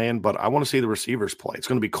playing, but I want to see the receivers play. It's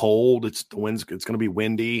going to be cold. It's going to be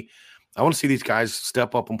windy. I want to see these guys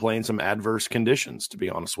step up and play in some adverse conditions, to be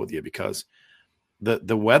honest with you, because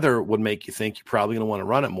the weather would make you think you're probably going to want to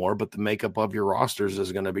run it more, but the makeup of your rosters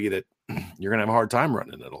is going to be that you're going to have a hard time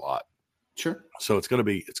running it a lot. Sure. So it's going to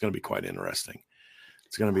be quite interesting.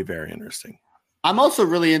 It's going to be very interesting. I'm also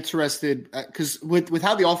really interested because with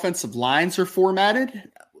how the offensive lines are formatted,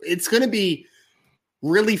 it's going to be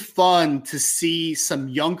really fun to see some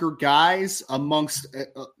younger guys amongst,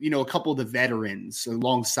 a couple of the veterans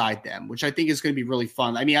alongside them, which I think is going to be really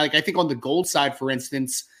fun. I mean, I think on the gold side, for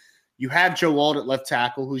instance, you have Joe Alt at left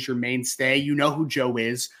tackle, who's your mainstay. You know who Joe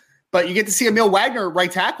is, but you get to see Emil Wagner at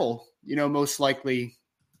right tackle, most likely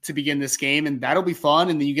to begin this game, and that'll be fun.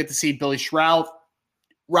 And then you get to see Billy Schrauth,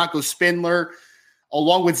 Rocco Spindler,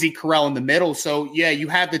 along with Zeke Correll in the middle. So, yeah, you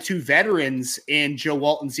have the 2 veterans in Joe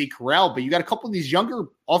Alt and Zeke Correll, but you got a couple of these younger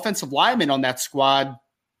offensive linemen on that squad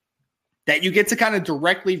that you get to kind of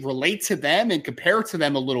directly relate to them and compare to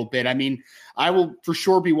them a little bit. I mean, I will for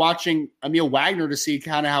sure be watching Emil Wagner to see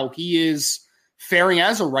kind of how he is faring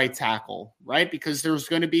as a right tackle, right? Because there's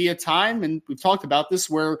going to be a time, and we've talked about this,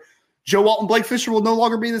 where Joe Alt and Blake Fisher will no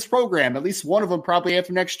longer be in this program, at least one of them probably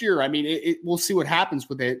after next year. I mean, we'll see what happens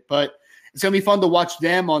with it, but it's going to be fun to watch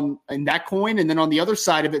them in that coin. And then on the other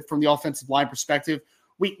side of it, from the offensive line perspective,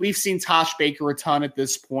 we've seen Tosh Baker a ton at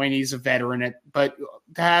this point. He's a veteran, but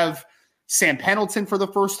to have Sam Pendleton for the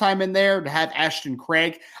first time in there, to have Ashton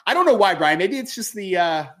Craig, I don't know why, Brian. Maybe it's just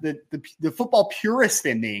the football purist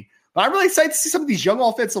in me. But I'm really excited to see some of these young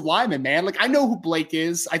offensive linemen, man. Like, I know who Blake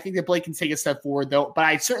is. I think that Blake can take a step forward, though. But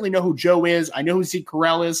I certainly know who Joe is. I know who Zeke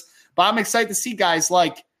Correll is. But I'm excited to see guys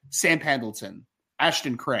like Sam Pendleton,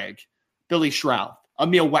 Ashton Craig, Billy Schrauth,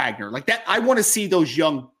 Emil Wagner. Like that, I want to see those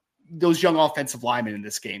young offensive linemen in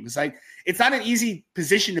this game. Because it's not an easy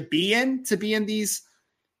position to be in these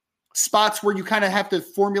spots where you kind of have to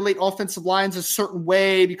formulate offensive lines a certain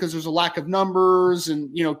way because there's a lack of numbers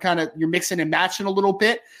and, kind of you're mixing and matching a little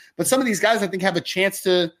bit. But some of these guys, I think, have a chance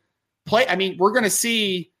to play. I mean, we're going to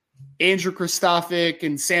see Andrew Kristofic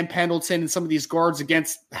and Sam Pendleton and some of these guards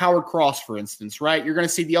against Howard Cross, for instance, right? You're going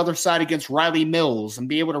to see the other side against Riley Mills and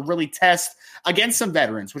be able to really test against some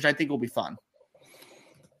veterans, which I think will be fun.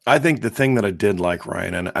 I think the thing that I did like,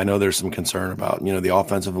 Ryan, and I know there's some concern about, the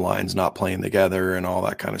offensive lines not playing together and all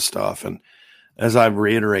that kind of stuff. And as I've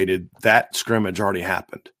reiterated, that scrimmage already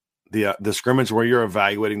happened. The scrimmage where you're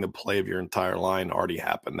evaluating the play of your entire line already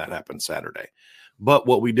happened. That happened Saturday. But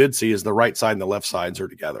what we did see is the right side and the left sides are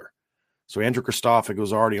together. So Andrew Kristofic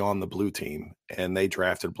was already on the blue team, and they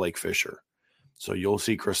drafted Blake Fisher. So you'll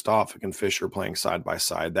see Kristofic and Fisher playing side by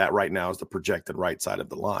side. That right now is the projected right side of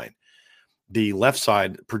the line. The left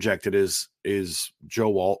side projected is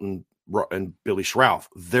Joe Alt and Billy Schrauth.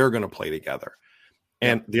 They're going to play together.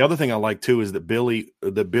 And the other thing I like too is that Billy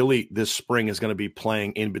this spring is going to be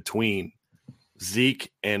playing in between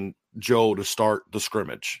Zeke and Joe to start the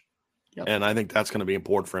scrimmage. Yep. And I think that's going to be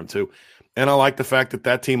important for him too. And I like the fact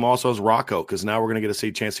that team also has Rocco, because now we're going to get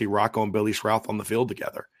a chance to see Rocco and Billy Schrouth on the field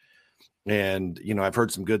together. And, I've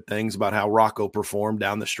heard some good things about how Rocco performed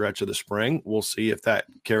down the stretch of the spring. We'll see if that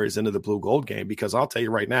carries into the Blue Gold game, because I'll tell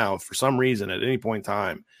you right now, for some reason, at any point in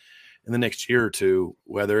time in the next year or two,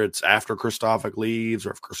 whether it's after Kristofic leaves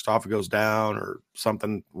or if Kristofic goes down or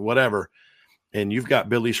something, whatever, and you've got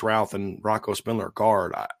Billy Schrouth and Rocco Spindler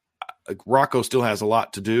guard, Rocco still has a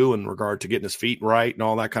lot to do in regard to getting his feet right and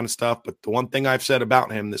all that kind of stuff. But the one thing I've said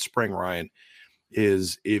about him this spring, Ryan,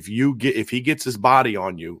 is if he gets his body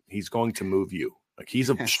on you, he's going to move you. Like, he's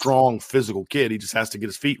a strong physical kid. He just has to get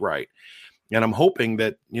his feet right. And I'm hoping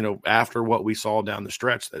that, after what we saw down the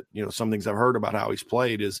stretch, that, some things I've heard about how he's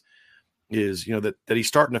played is that he's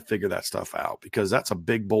starting to figure that stuff out, because that's a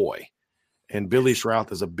big boy. And Billy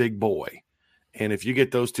Schrouth is a big boy. And if you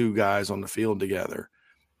get those two guys on the field together,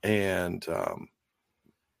 and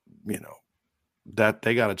that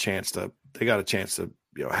they got a chance to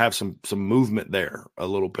have some movement there a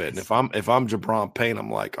little bit. And if I'm Jabron Payne, I'm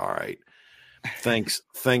like, all right, thanks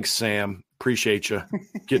Sam, appreciate you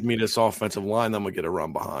getting me this offensive line. I'm gonna get a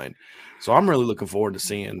run behind. So I'm really looking forward to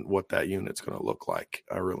seeing what that unit's going to look like.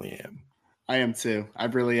 I really am. I am too. I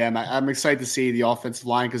really am. I'm excited to see the offensive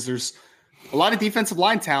line, because there's a lot of defensive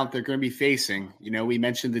line talent they're going to be facing. We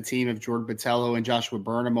mentioned the team of Jordan Botelho and Joshua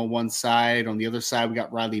Burnham on one side. On the other side, we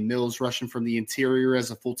got Riley Mills rushing from the interior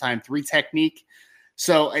as a full-time 3 technique.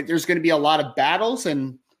 So there's going to be a lot of battles,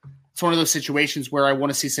 and it's one of those situations where I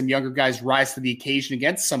want to see some younger guys rise to the occasion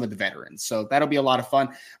against some of the veterans. So that'll be a lot of fun.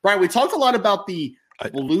 Brian, we talked a lot about the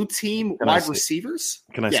blue team wide receivers.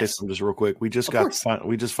 Can I say something just real quick? We just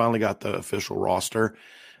finally got the official roster.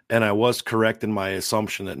 And I was correct in my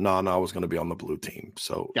assumption that Nana was going to be on the blue team.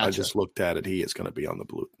 So gotcha. I just looked at it. He is going to be on the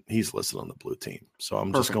blue. He's listed on the blue team. So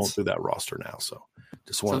I'm just going through that roster now. So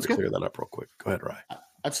just wanted to clear that up real quick. Go ahead, Ryan.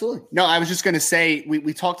 Absolutely. No, I was just going to say,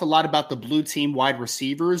 we talked a lot about the blue team wide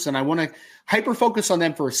receivers, and I want to hyper focus on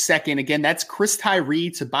them for a second. Again, that's Chris Tyree,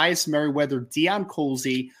 Tobias Merriweather, Deion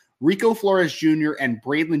Colzie, Rico Flores Jr., and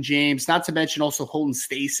Braylon James, not to mention also Holden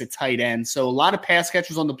Stace at tight end. So a lot of pass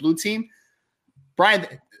catchers on the blue team. Brian,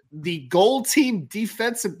 the gold team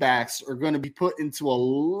defensive backs are going to be put into a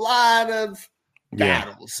lot of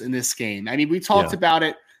battles in this game. I mean, we talked about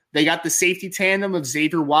it. They got the safety tandem of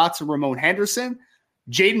Xavier Watts and Ramon Henderson.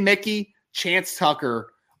 Jaden Mickey, Chance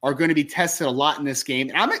Tucker are going to be tested a lot in this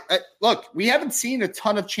game. And look, we haven't seen a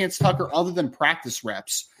ton of Chance Tucker other than practice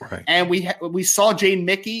reps. Right. And we saw Jaden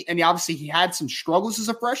Mickey, and obviously he had some struggles as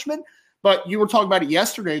a freshman. But you were talking about it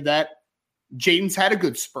yesterday that Jaden's had a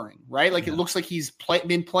good spring, right? Like, it looks like he's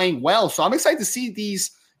been playing well. So I'm excited to see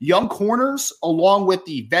these young corners along with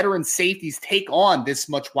the veteran safeties take on this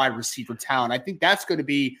much wide receiver talent. I think that's going to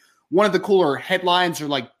be one of the cooler headlines, or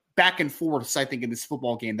like back and forths, I think, in this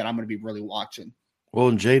football game that I'm going to be really watching. Well,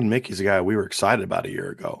 and Jaden Mickey's a guy we were excited about a year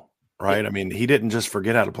ago, right? Yeah. I mean, he didn't just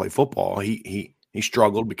forget how to play football. He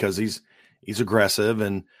struggled because he's aggressive,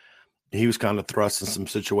 and he was kind of thrust in some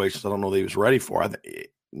situations I don't know that he was ready for.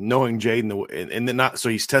 Knowing Jaden, and then not so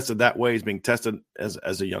he's tested that way. He's being tested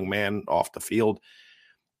as a young man off the field.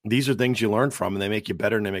 These are things you learn from, and they make you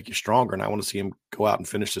better and they make you stronger. And I want to see him go out and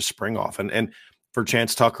finish this spring off. And for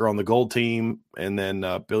Chance Tucker on the gold team, and then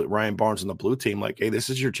Ryan Barnes on the blue team, like, hey, this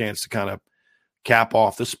is your chance to kind of cap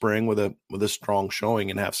off the spring with a strong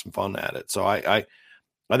showing and have some fun at it. So I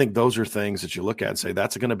think those are things that you look at and say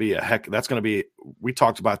that's going to be. We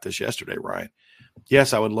talked about this yesterday, Ryan.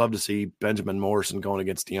 Yes, I would love to see Benjamin Morrison going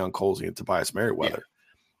against Deion Colzie and Tobias Merriweather,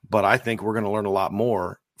 but I think we're going to learn a lot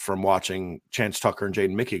more from watching Chance Tucker and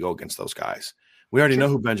Jaden Mickey go against those guys. We already know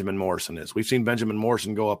who Benjamin Morrison is. We've seen Benjamin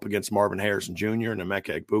Morrison go up against Marvin Harrison Jr. and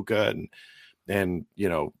Emeka Egbuka and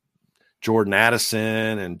Jordan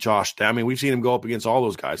Addison and Josh. I mean, we've seen him go up against all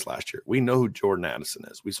those guys last year. We know who Jordan Addison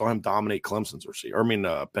is. We saw him dominate Clemson's receiver.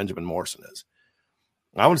 Benjamin Morrison is.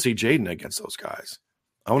 I want to see Jaden against those guys.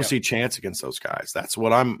 I want to see Chance against those guys. That's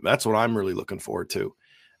what I'm really looking forward to.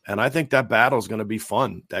 And I think that battle is going to be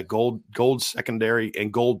fun. That gold secondary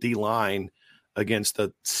and gold D line against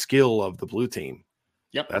the skill of the blue team.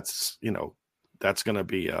 Yep. That's going to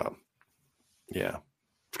be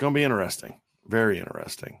it's going to be interesting. Very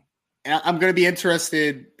interesting. I'm going to be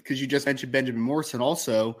interested because you just mentioned Benjamin Morrison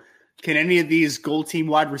also. Can any of these gold team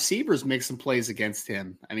wide receivers make some plays against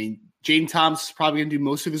him? I mean, Jaden Thomas is probably going to do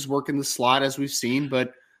most of his work in the slot, as we've seen,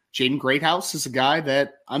 but Jaden Greathouse is a guy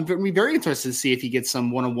that I'm very interested to see if he gets some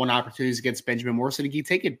one-on-one opportunities against Benjamin Morrison. He can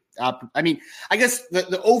take it up. I mean, I guess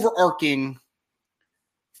the overarching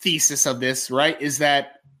thesis of this, right, is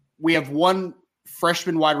that we have one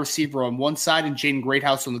freshman wide receiver on one side and Jaden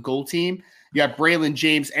Greathouse on the gold team. You have Braylon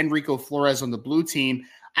James, Enrico Flores on the blue team.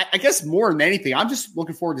 I guess more than anything, I'm just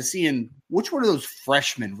looking forward to seeing which one of those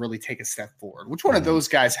freshmen really take a step forward. Which one of those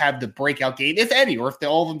guys have the breakout game, if any, or if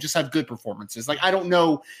all of them just have good performances. Like, I don't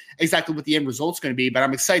know exactly what the end result's going to be, but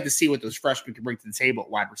I'm excited to see what those freshmen can bring to the table at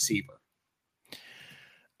wide receiver.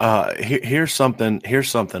 Here's something,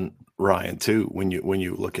 Ryan, too. When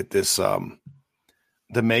you look at this,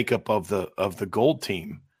 the makeup of the Gold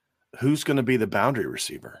team, who's going to be the boundary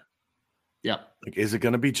receiver? Yeah. Like, is it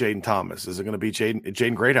going to be Jaden Thomas? Is it going to be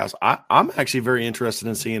Jaden Greathouse? I'm actually very interested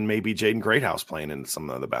in seeing maybe Jaden Greathouse playing in some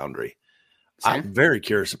of the boundary. Same. I'm very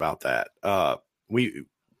curious about that. You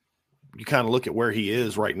kind of look at where he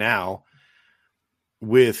is right now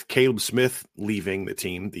with Caleb Smith leaving the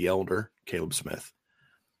team, the elder Caleb Smith.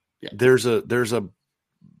 Yeah. There's a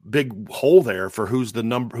big hole there for who's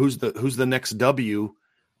the next W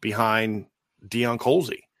behind Deion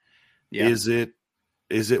Colzie. Yeah.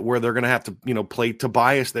 Is it where they're going to have to, play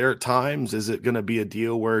Tobias there at times? Is it going to be a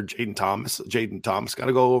deal where Jaden Thomas got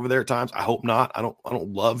to go over there at times? I hope not. I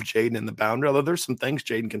don't love Jaden in the boundary, although there's some things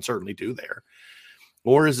Jaden can certainly do there.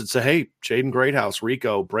 Or is it say, hey, Jaden Greathouse,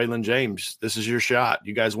 Rico, Braylon James, this is your shot.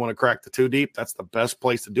 You guys want to crack the 2 deep? That's the best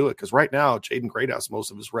place to do it. Because right now, Jaden Greathouse,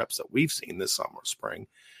 most of his reps that we've seen this spring,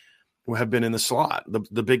 have been in the slot.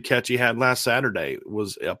 The big catch he had last Saturday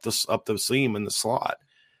was up the seam in the slot.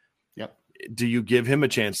 Yep. Do you give him a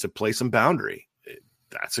chance to play some boundary?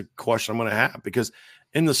 That's a question I'm going to have, because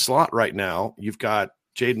in the slot right now, you've got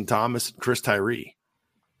Jaden Thomas and Chris Tyree.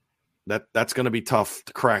 That's going to be tough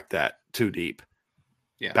to crack that 2 deep.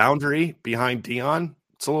 Yeah. Boundary behind Deion,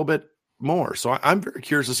 it's a little bit more. So I'm very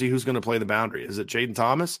curious to see who's going to play the boundary. Is it Jaden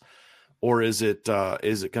Thomas, or is it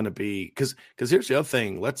going to be because here's the other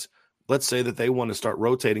thing. Let's say that they want to start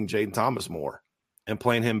rotating Jaden Thomas more and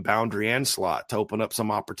playing him boundary and slot to open up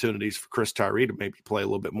some opportunities for Chris Tyree to maybe play a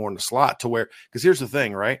little bit more in the slot, to where, because here's the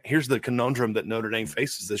thing, right? Here's the conundrum that Notre Dame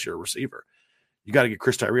faces this year, receiver. You got to get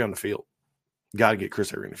Chris Tyree on the field. You got to get Chris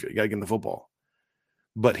Tyree on the field. You got to get him the football.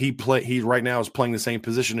 But he right now is playing the same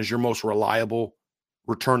position as your most reliable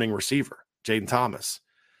returning receiver, Jaden Thomas.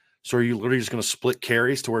 So are you literally just going to split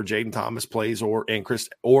carries to where Jaden Thomas plays or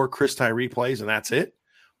Chris Tyree plays and that's it?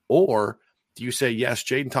 Or do you say, yes,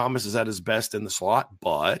 Jaden Thomas is at his best in the slot,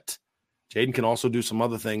 but Jaden can also do some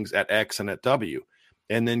other things at X and at W,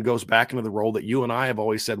 and then goes back into the role that you and I have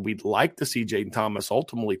always said we'd like to see Jaden Thomas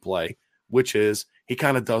ultimately play, which is he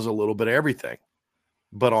kind of does a little bit of everything.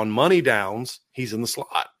 But on money downs, he's in the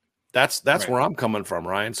slot. That's right. Where I'm coming from,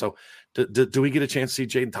 Ryan. So do we get a chance to see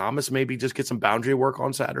Jaden Thomas maybe just get some boundary work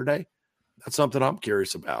on Saturday? That's something I'm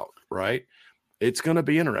curious about, right? It's going to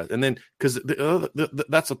be interesting. And then, because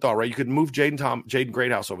that's the thought, right? You could move Jaden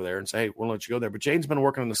Greathouse over there and say, hey, we'll let you go there. But Jaden's been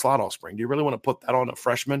working in the slot all spring. Do you really want to put that on a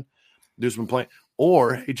freshman who's been playing?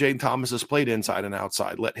 Or, hey, Jaden Thomas has played inside and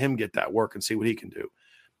outside. Let him get that work and see what he can do.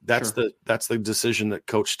 That's the decision that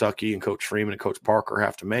Coach Stuckey and Coach Freeman and Coach Parker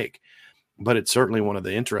have to make. But it's certainly one of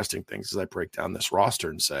the interesting things as I break down this roster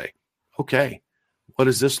and say, okay, what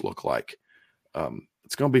does this look like?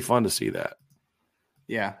 It's going to be fun to see that.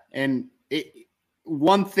 Yeah. And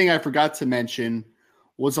one thing I forgot to mention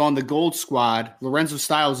was on the Gold squad, Lorenzo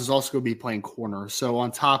Styles is also going to be playing corner. So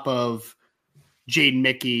on top of Jaden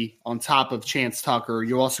Mickey, on top of Chance Tucker,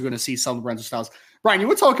 you're also going to see some Lorenzo Styles. Brian, you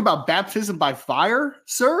want to talk about baptism by fire,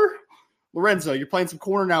 sir? Lorenzo, you're playing some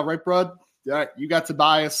corner now, right, bud? Yeah, you got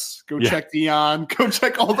Tobias. Go check Deion. Go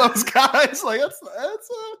check all those guys. Like that's.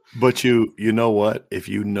 But you know what? If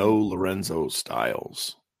you know Lorenzo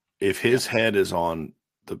Styles, if his head is on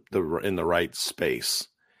the in the right space,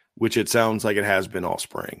 which it sounds like it has been all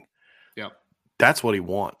spring, that's what he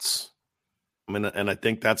wants. I mean, and I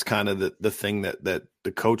think that's kind of the thing that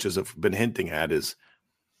the coaches have been hinting at is.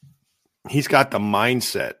 He's got the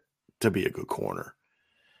mindset to be a good corner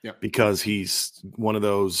because he's one of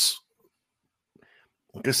those,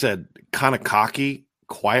 like I said, kind of cocky,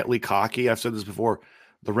 quietly cocky. I've said this before.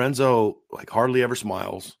 Lorenzo hardly ever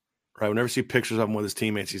smiles, right? Whenever you see pictures of him with his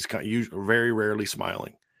teammates, he's very rarely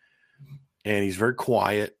smiling. And he's very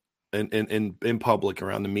quiet in public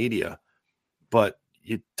around the media. But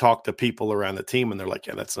you talk to people around the team and they're like,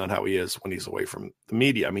 yeah, that's not how he is when he's away from the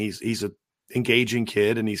media. I mean, he's a engaging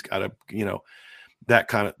kid and he's got that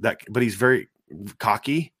kind of but he's very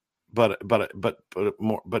cocky, but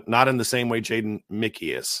not in the same way Jaden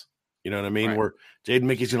Mickey is. You know what I mean? Right. Where Jaden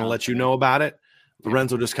Mickey's going to let you know about it.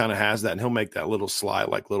 Lorenzo just kind of has that, and he'll make that little sly,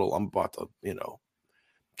 I'm about to,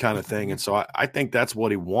 kind of thing. And so I think that's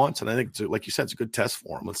what he wants. And I think, like you said, it's a good test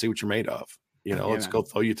for him. Let's see what you're made of. Let's go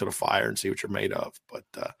throw you to the fire and see what you're made of. But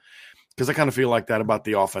because I kind of feel like that about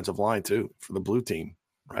the offensive line too for the blue team,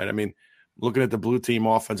 right? I mean, looking at the blue team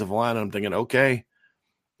offensive line, I'm thinking, okay,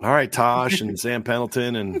 All right, Tosh and Sam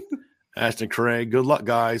Pendleton and Ashton Craig. Good luck,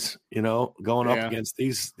 guys. Going up against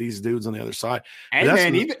these dudes on the other side. Hey,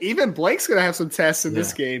 man, even Blake's gonna have some tests in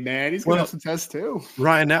this game, man. He's gonna have some tests too.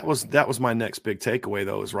 Ryan, that was my next big takeaway,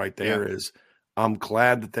 though, is right there is I'm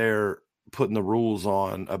glad that they're putting the rules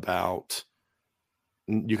on about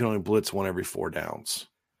you can only blitz one every 4 downs.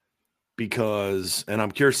 Because, and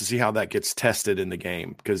I'm curious to see how that gets tested in the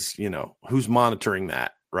game because, who's monitoring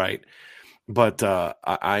that, right? But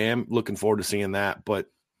I am looking forward to seeing that. But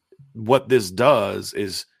what this does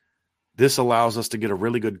is this allows us to get a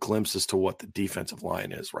really good glimpse as to what the defensive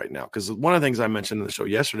line is right now. Because one of the things I mentioned in the show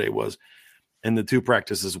yesterday was in the 2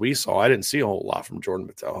 practices we saw, I didn't see a whole lot from Jordan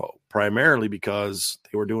Botelho, primarily because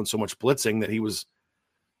they were doing so much blitzing that he was,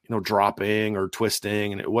 dropping or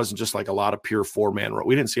twisting. And it wasn't just like a lot of pure 4-man.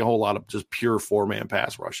 We didn't see a whole lot of just pure 4-man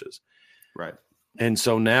pass rushes. Right. And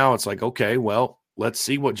so now it's like, okay, well, let's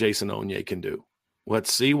see what Jason Onye can do.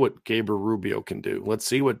 Let's see what Gabriel Rubio can do. Let's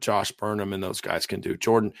see what Josh Burnham and those guys can do.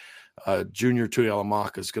 Jordan Junior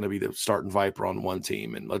Tuihalamaka is going to be the starting Viper on one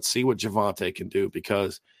team. And let's see what Javonte can do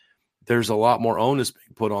because there's a lot more onus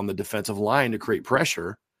being put on the defensive line to create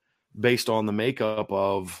pressure based on the makeup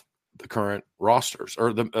of the current rosters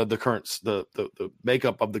or the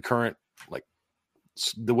makeup of the current, like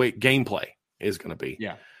the way gameplay is going to be.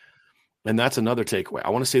 Yeah. And that's another takeaway. I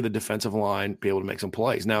want to see the defensive line be able to make some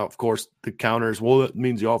plays. Now, of course, the counters, well, that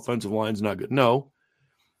means the offensive line's not good. No,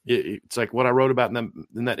 it's like what I wrote about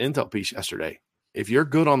in that Intel piece yesterday. If you're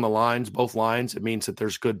good on the lines, both lines, it means that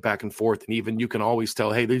there's good back and forth. And even you can always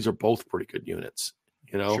tell, hey, these are both pretty good units,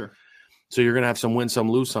 Sure. So you're going to have some win, some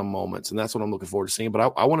lose some moments. And that's what I'm looking forward to seeing.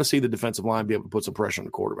 But I want to see the defensive line be able to put some pressure on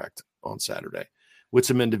the quarterback on Saturday with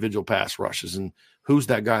some individual pass rushes. And who's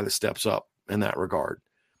that guy that steps up in that regard?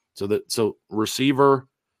 So receiver,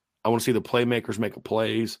 I want to see the playmakers make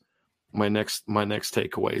plays. My next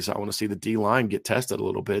takeaway is I want to see the D line get tested a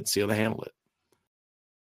little bit, see how they handle it.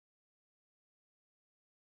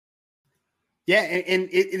 Yeah, and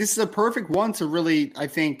this is a perfect one to really, I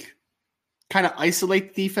think, kind of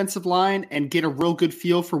isolate the defensive line and get a real good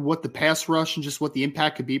feel for what the pass rush and just what the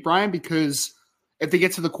impact could be, Brian, because if they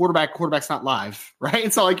get to the quarterback's not live, right?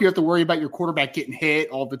 It's not like you have to worry about your quarterback getting hit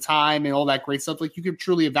all the time and all that great stuff. Like you can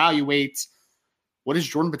truly evaluate what does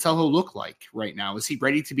Jordan Botelho look like right now? Is he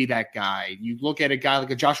ready to be that guy? You look at a guy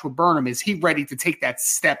like a Joshua Burnham. Is he ready to take that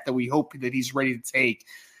step that we hope that he's ready to take?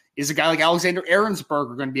 Is a guy like Alexander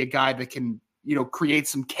Ahrensberger going to be a guy that can, create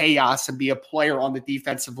some chaos and be a player on the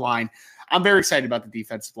defensive line? I'm very excited about the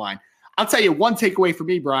defensive line. I'll tell you one takeaway for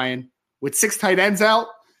me, Brian. With 6 tight ends out,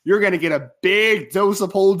 you're going to get a big dose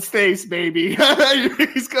of Holden Staes, baby.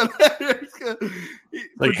 he's gonna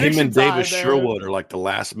like him and Davis Sherwood are like the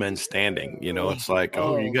last men standing. It's like,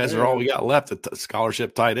 you guys are all we got left at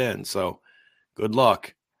scholarship tight end. So good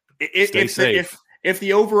luck. Stay safe. If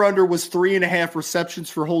the over-under was 3.5 receptions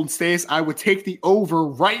for Holden Staes, I would take the over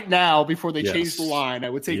right now before they change the line. I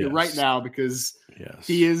would take it right now because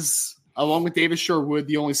he is, along with Davis Sherwood,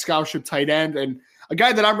 the only scholarship tight end. And a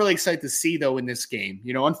guy that I'm really excited to see, though, in this game.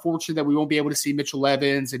 Unfortunate that we won't be able to see Mitchell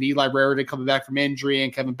Evans and Eli Raritan coming back from injury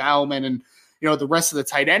and Kevin Bauman and, the rest of the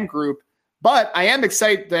tight end group. But I am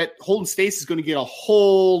excited that Holden Staes is going to get a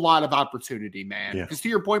whole lot of opportunity, man. Because to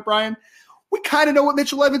your point, Brian, we kind of know what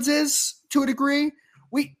Mitchell Evans is to a degree.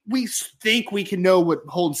 We think we can know what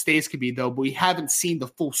Holden Staes could be, though, but we haven't seen the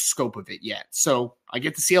full scope of it yet. So I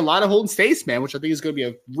get to see a lot of Holden Staes, man, which I think is going to be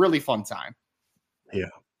a really fun time. Yeah.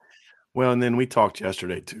 Well, and then we talked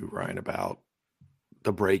yesterday too, Ryan, about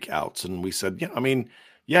the breakouts. And we said,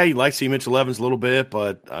 you'd like to see Mitchell Evans a little bit,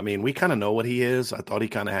 but, we kind of know what he is. I thought he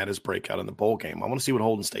kind of had his breakout in the bowl game. I want to see what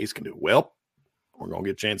Holden Staes can do. Well, we're going to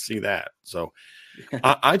get a chance to see that. So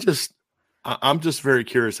I'm just very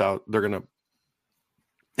curious how they're going to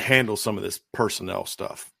handle some of this personnel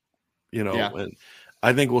stuff, and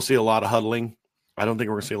I think we'll see a lot of huddling. I don't think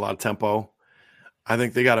we're going to see a lot of tempo. I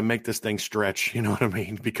think they got to make this thing stretch, you know what I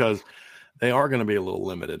mean? Because they are going to be a little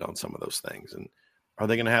limited on some of those things. And are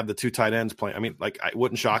they going to have the 2 tight ends playing? It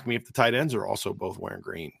wouldn't shock me if the tight ends are also both wearing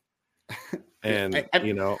green. And,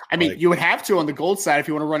 you would have to on the gold side if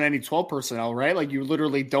you want to run any 12 personnel, right? Like you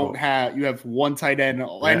literally don't you have one tight end.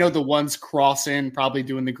 Yeah. I know the ones crossing probably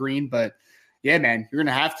doing the green, but yeah, man, you're going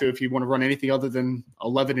to have to if you want to run anything other than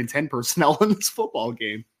 11 and 10 personnel in this football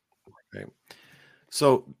game. Okay.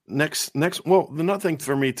 So next, another thing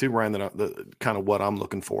for me too, Ryan, that the kind of what I'm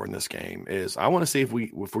looking for in this game is I want to see if we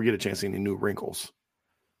get a chance to see any new wrinkles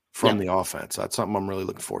from the offense. That's something I'm really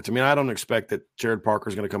looking forward to. I don't expect that Jared Parker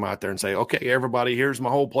is going to come out there and say, okay, everybody, here's my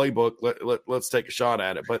whole playbook. Let's take a shot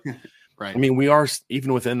at it. But right. we are,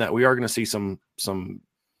 even within that, we are going to see some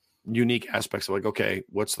unique aspects of like, okay,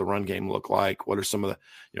 what's the run game look like? What are some of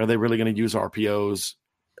the, are they really going to use RPOs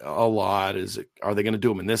a lot? Are they going to do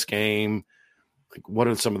them in this game? Like, what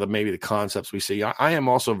are some of maybe the concepts we see? I am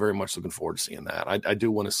also very much looking forward to seeing that. I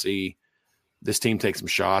do want to see this team take some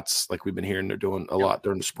shots like we've been hearing they're doing a lot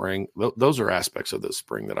during the spring. Those are aspects of the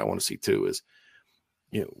spring that I want to see too. Is,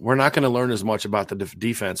 we're not going to learn as much about the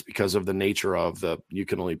defense because of the nature of you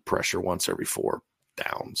can only pressure once every 4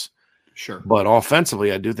 downs. Sure. But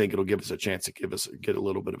offensively, I do think it'll give us a chance to get a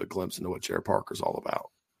little bit of a glimpse into what Jared Parker's all about.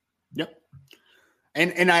 Yep.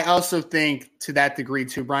 And I also think to that degree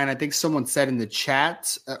too, Brian, I think someone said in the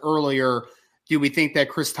chat earlier, do we think that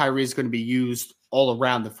Chris Tyree is going to be used all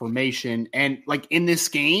around the formation? And like in this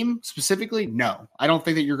game specifically, no. I don't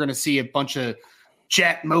think that you're going to see a bunch of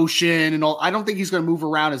jet motion and all. I don't think he's going to move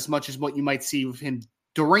around as much as what you might see with him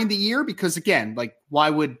during the year, because again, like why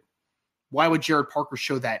would Jared Parker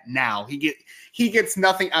show that now? He gets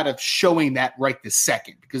nothing out of showing that right this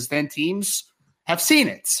second, because then teams have seen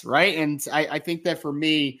it, right? And I think that for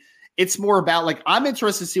me, it's more about like, I'm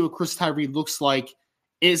interested to see what Chris Tyree looks like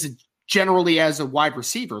is generally as a wide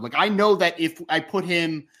receiver. Like I know that if I put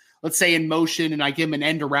him, let's say in motion and I give him an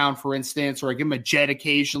end around, for instance, or I give him a jet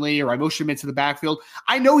occasionally, or I motion him into the backfield,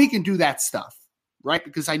 I know he can do that stuff, right?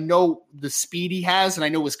 Because I know the speed he has and I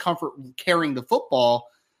know his comfort carrying the football.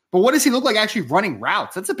 But what does he look like actually running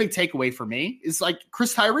routes? That's a big takeaway for me. Is like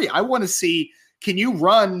Chris Tyree. I want to see, can you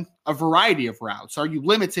run a variety of routes? Are you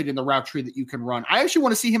limited in the route tree that you can run? I actually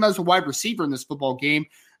want to see him as a wide receiver in this football game,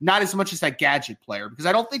 not as much as that gadget player, because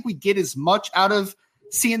I don't think we get as much out of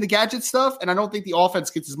seeing the gadget stuff, and I don't think the offense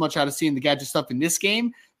gets as much out of seeing the gadget stuff in this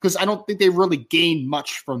game, because I don't think they really gain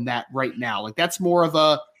much from that right now. Like that's more of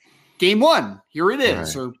a game 1, here it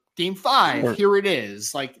is, right, or game 5, here it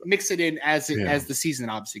is. Like mix it in as the season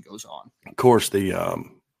obviously goes on. Of course,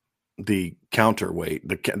 the counterweight,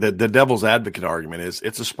 the devil's advocate argument is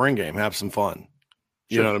it's a spring game. Have some fun.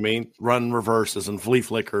 You know what I mean? Run reverses and flea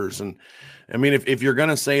flickers. And I mean, if you're going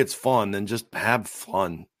to say it's fun, then just have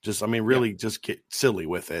fun. Just get silly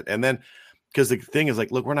with it. And then, because the thing is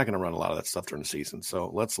like, look, we're not going to run a lot of that stuff during the season.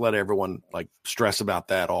 So let's let everyone like stress about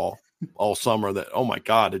that all summer, that, oh my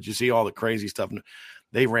God, did you see all the crazy stuff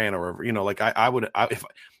they ran, or, like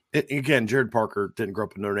again, Jared Parker didn't grow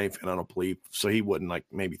up a Notre Dame fan, I don't believe, so he wouldn't like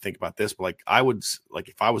maybe think about this. But like I would, like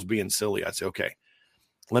if I was being silly, I'd say, okay,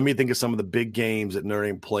 let me think of some of the big games that Notre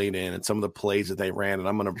Dame played in and some of the plays that they ran, and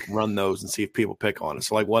I'm going to run those and see if people pick on it.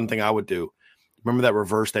 So like one thing I would do, remember that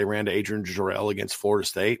reverse they ran to Adrian Jarrell against Florida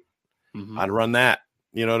State? Mm-hmm. I'd run that.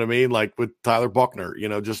 You know what I mean? Like with Tyler Buckner,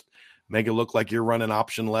 just make it look like you're running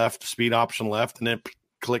option left, speed option left, and then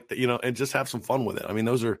click that, and just have some fun with it. I mean,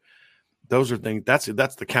 those are things. That's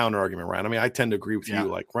the counter argument, right? I mean, I tend to agree with you.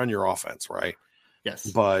 Like, run your offense, right?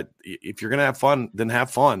 Yes. But if you're gonna have fun, then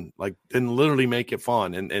have fun. Like, then literally make it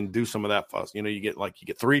fun and do some of that fuss. You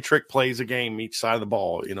get 3 trick plays a game each side of the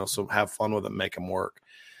ball. So have fun with them, make them work.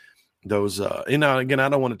 Those, again, I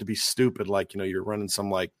don't want it to be stupid. Like, you're running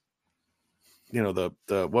some like, the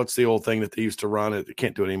what's the old thing that they used to run? It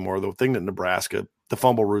can't do it anymore. The thing that Nebraska. The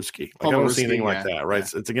fumble Rooski. Like, I don't see anything like that, right?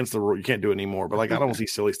 Yeah. It's against the rule. You can't do it anymore. But like, I don't see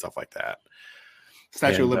silly stuff like that.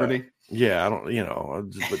 Statue of Liberty. Yeah, I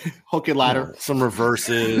don't. Hook and ladder. Some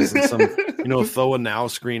reverses and some, throw a now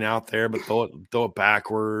screen out there, but throw it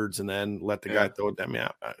backwards and then let the guy throw it down.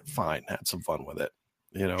 Yeah, fine. Have some fun with it.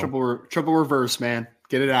 Triple reverse, man.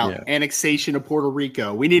 Get it out. Yeah. Annexation of Puerto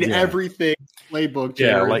Rico. We need everything playbook.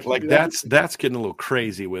 Jared. Yeah, like that's getting a little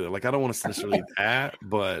crazy with it. Like, I don't want to necessarily that,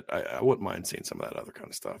 but I wouldn't mind seeing some of that other kind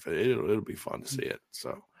of stuff. It'll be fun to see it.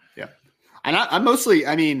 So yeah, and I'm mostly.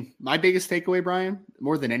 I mean, my biggest takeaway, Brian,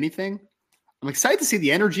 more than anything, I'm excited to see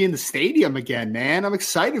the energy in the stadium again, man. I'm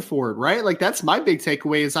excited for it, right? Like, that's my big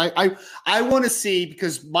takeaway. Is I want to see,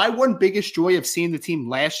 because my one biggest joy of seeing the team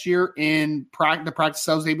last year in the practice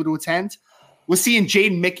I was able to attend was seeing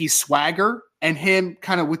Jaden Mickey's swagger and him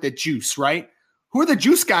kind of with the juice, right? Who are the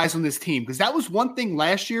juice guys on this team? Because that was one thing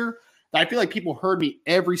last year that I feel like people heard me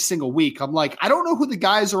every single week. I'm like, I don't know who the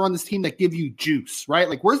guys are on this team that give you juice, right?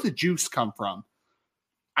 Like, where's the juice come from?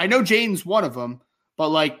 I know Jaden's one of them, but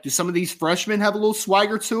like, do some of these freshmen have a little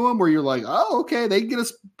swagger to them where you're like, oh, okay, they can get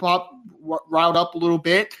us riled up a little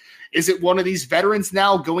bit? Is it one of these veterans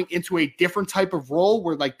now going into a different type of role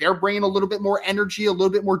where like they're bringing a little bit more energy, a little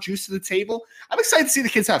bit more juice to the table? I'm excited to see the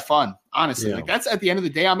kids have fun, honestly. Yeah. Like, that's at the end of the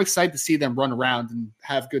day, I'm excited to see them run around and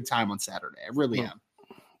have a good time on Saturday. I really am.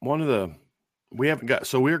 We're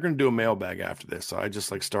going to do a mailbag after this. So I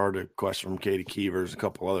just started a question from Katie Keevers, a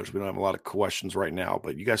couple others. We don't have a lot of questions right now,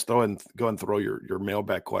 but you guys go and throw your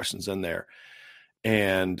mailbag questions in there.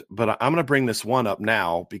 But I'm going to bring this one up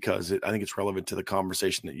now because I think it's relevant to the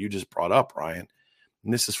conversation that you just brought up, Ryan.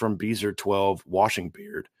 And this is from Beezer 12 Washing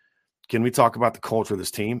Beard. Can we talk about the culture of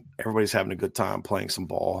this team? Everybody's having a good time playing some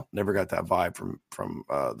ball. Never got that vibe from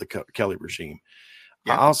the Kelly regime.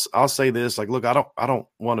 Yeah. I'll say this, like, look, I don't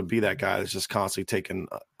want to be that guy that's just constantly taking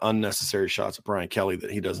unnecessary shots at Brian Kelly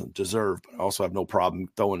that he doesn't deserve. But I also have no problem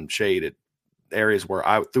throwing shade at areas where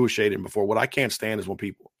I threw shade in before. What I can't stand is when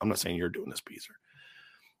people, I'm not saying you're doing this, Beezer.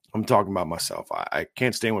 I'm talking about myself. I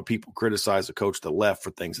can't stand when people criticize a coach that left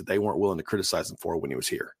for things that they weren't willing to criticize him for when he was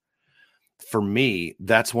here. For me,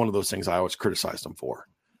 that's one of those things I always criticized him for,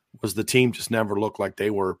 was the team just never looked like they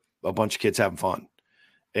were a bunch of kids having fun.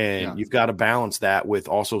 And you've got to balance that with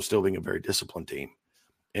also still being a very disciplined team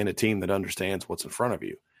and a team that understands what's in front of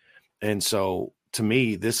you. And so to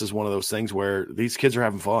me, this is one of those things where these kids are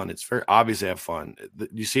having fun. It's very obvious they have fun.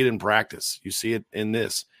 You see it in practice. You see it in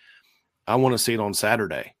this. I want to see it on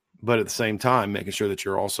Saturday, but at the same time, making sure that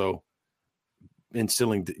you're also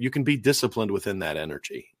instilling, you can be disciplined within that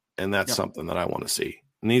energy. And that's something that I want to see.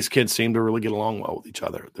 And these kids seem to really get along well with each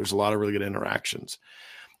other. There's a lot of really good interactions.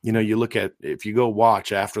 You know, you look at, if you go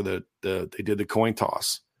watch after they did the coin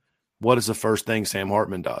toss, what is the first thing Sam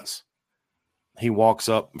Hartman does? He walks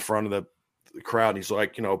up in front of the crowd. He's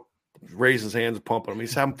like, you know, raising his hands, pumping them.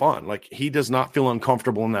 He's having fun. Like, he does not feel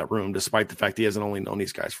uncomfortable in that room, despite the fact he hasn't only known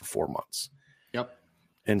these guys for 4 months. Yep.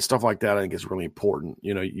 And stuff like that, I think, is really important.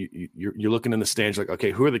 You know, you're looking in the stands, like,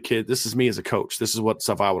 okay, who are the kids? This is me as a coach. This is what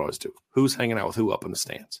stuff I would always do. Who's hanging out with who up in the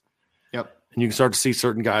stands? Yep. And you can start to see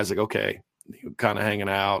certain guys like, okay, kind of hanging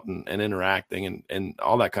out and interacting and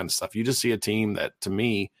all that kind of stuff. You just see a team that, to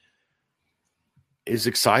me, is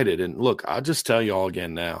excited. And look, I'll just tell you all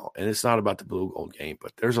again now, and it's not about the blue gold game,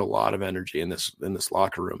 but there's a lot of energy in this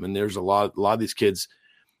locker room. And there's a lot of these kids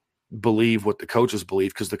believe what the coaches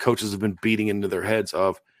believe, because the coaches have been beating into their heads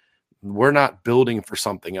of, we're not building for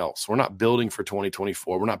something else. We're not building for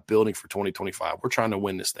 2024. We're not building for 2025. We're trying to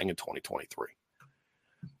win this thing in 2023.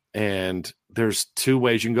 And there's two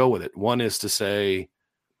ways you can go with it. One is to say,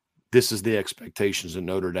 this is the expectations of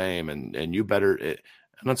Notre Dame, and you better, and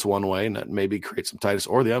that's one way, and that maybe create some tightness.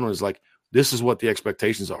 Or the other one is like, this is what the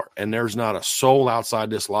expectations are. And there's not a soul outside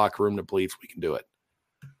this locker room that believes we can do it.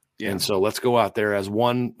 Yeah. And so let's go out there as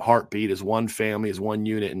one heartbeat, as one family, as one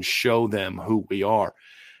unit, and show them who we are.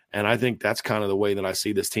 And I think that's kind of the way that I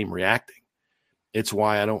see this team reacting. It's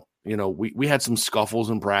why I don't, you know, we had some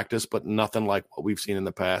scuffles in practice, but nothing like what we've seen in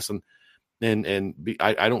the past.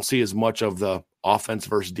 I don't see as much of the offense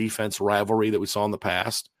versus defense rivalry that we saw in the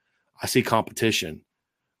past. I see competition,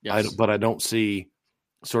 yes. But I don't see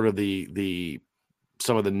sort of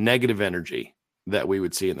some of the negative energy that we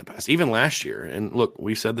would see in the past, even last year. And look,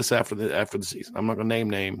 we said this after the season. I'm not going to name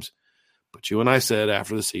names, but you and I said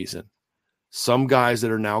after the season, some guys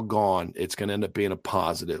that are now gone, it's going to end up being a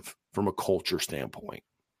positive from a culture standpoint.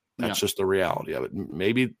 That's just the reality of it.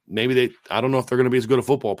 Maybe I don't know if they're going to be as good of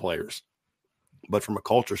football players, but from a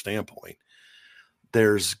culture standpoint,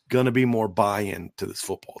 there's going to be more buy-in to this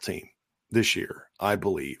football team this year, I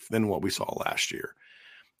believe, than what we saw last year.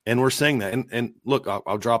 And we're saying that. And look,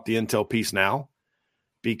 I'll drop the intel piece now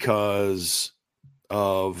because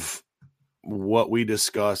of what we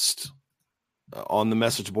discussed on the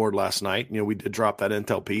message board last night. You know, we did drop that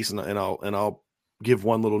intel piece, and I'll give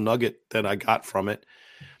one little nugget that I got from it.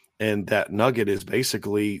 And that nugget is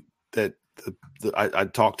basically that I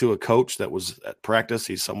talked to a coach that was at practice.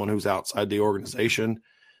 He's someone who's outside the organization,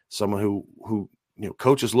 someone who you know,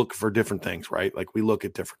 coaches look for different things, right? Like, we look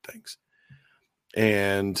at different things.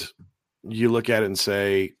 And you look at it and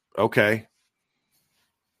say, okay,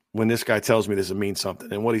 when this guy tells me this, it means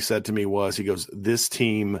something. And what he said to me was, he goes, this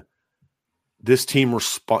team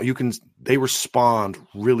they respond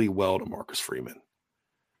really well to Marcus Freeman.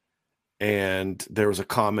 And there was a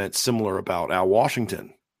comment similar about Al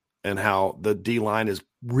Washington and how the D-line is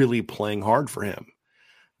really playing hard for him.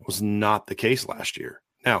 It was not the case last year.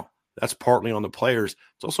 Now, that's partly on the players.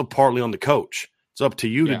 It's also partly on the coach. It's up to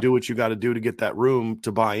you to do what you got to do to get that room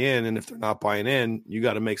to buy in. And if they're not buying in, you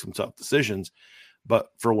got to make some tough decisions. But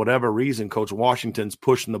for whatever reason, Coach Washington's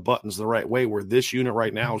pushing the buttons the right way, where this unit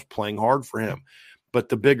right now is playing hard for him. But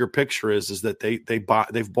the bigger picture is that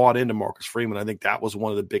they've bought into Marcus Freeman. I think that was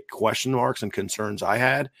one of the big question marks and concerns I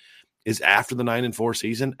had, is after the 9-4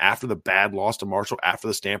 season, after the bad loss to Marshall, after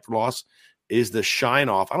the Stanford loss, is the shine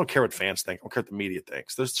off. I don't care what fans think. I don't care what the media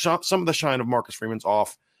thinks. There's some of the shine of Marcus Freeman's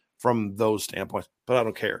off from those standpoints, but I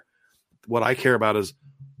don't care. What I care about is,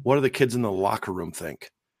 what do the kids in the locker room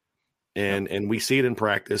think? And we see it in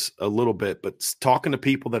practice a little bit, but talking to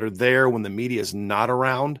people that are there when the media is not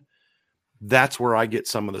around, That's where I get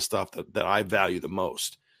some of the stuff that I value the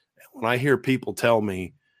most. When I hear people tell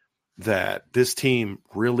me that this team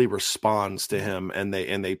really responds to him, and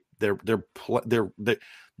the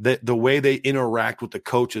way they interact with the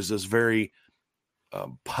coaches is very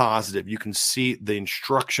positive. You can see the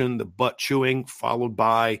instruction, the butt chewing, followed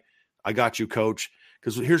by "I got you, coach."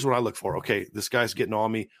 Because here's what I look for. Okay, this guy's getting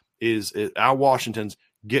on me. Is Al Washington's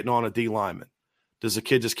getting on a D lineman? Does the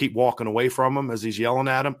kid just keep walking away from him as he's yelling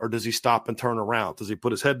at him, or does he stop and turn around? Does he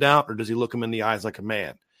put his head down, or does he look him in the eyes like a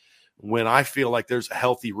man? When I feel like there's a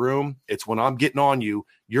healthy room, it's when I'm getting on you,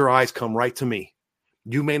 your eyes come right to me.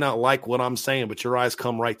 You may not like what I'm saying, but your eyes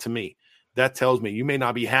come right to me. That tells me you may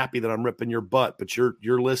not be happy that I'm ripping your butt, but you're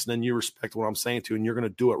listening, you respect what I'm saying to, and you're going to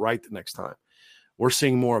do it right the next time. We're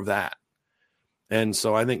seeing more of that. And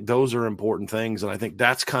so I think those are important things. And I think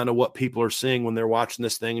that's kind of what people are seeing when they're watching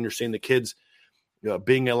this thing, and you're seeing the kids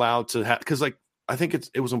being allowed to have, because like, I think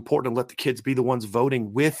it was important to let the kids be the ones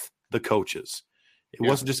voting with the coaches. It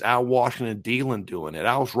wasn't just Al Washington and Deland doing it.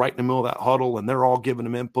 Al's right in the middle of that huddle, and they're all giving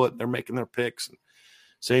them input. They're making their picks. And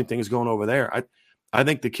same thing is going over there. I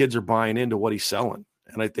think the kids are buying into what he's selling.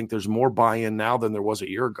 And I think there's more buy-in now than there was a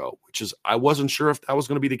year ago, which is, I wasn't sure if that was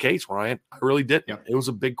going to be the case, Ryan. I really didn't. Yep. It was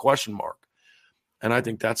a big question mark. And I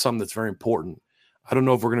think that's something that's very important. I don't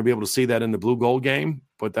know if we're going to be able to see that in the blue gold game,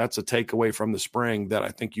 but that's a takeaway from the spring that I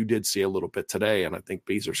think you did see a little bit today. And I think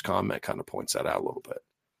Beezer's comment kind of points that out a little bit.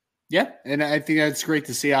 Yeah. And I think that's great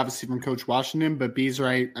to see, obviously, from Coach Washington, but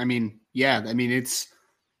Beezer,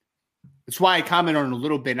 it's why I comment on it a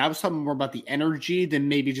little bit. And I was talking more about the energy than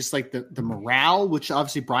maybe just like the morale, which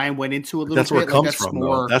obviously Brian went into a little bit. That's where it comes that's from,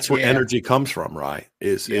 more, though. That's where energy comes from, right?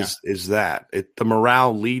 Is that the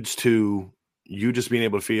morale leads to you just being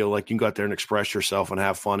able to feel like you can go out there and express yourself and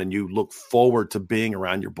have fun, and you look forward to being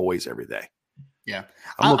around your boys every day. Yeah.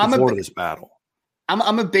 I'm looking forward to this battle.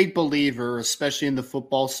 I'm a big believer, especially in the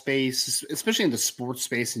football space, especially in the sports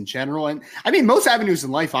space in general. And I mean, most avenues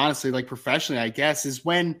in life, honestly, like professionally, I guess, is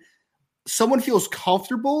when someone feels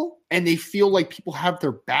comfortable and they feel like people have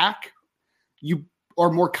their back, you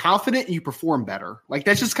are more confident and you perform better. Like,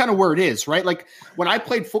 that's just kind of where it is, right? Like when I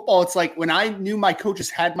played football, it's like when I knew my coaches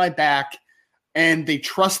had my back and they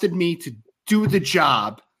trusted me to do the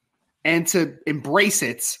job and to embrace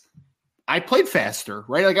it, I played faster,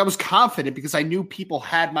 right? Like I was confident because I knew people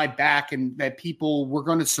had my back and that people were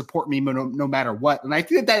going to support me no matter what. And I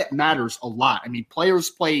think that matters a lot. I mean, players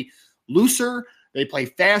play looser, they play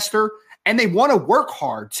faster, and they want to work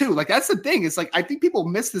hard too. Like that's the thing. It's like, I think people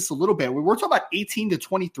miss this a little bit. We're talking about 18 to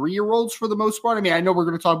 23-year-olds for the most part. I mean, I know we're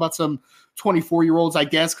going to talk about some 24-year-olds, I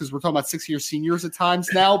guess, because we're talking about 6-year seniors at times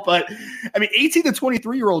now. But I mean, 18 to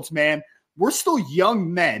 23-year-olds, man, we're still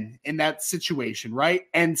young men in that situation, right?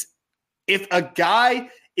 And if a guy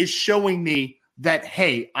is showing me that,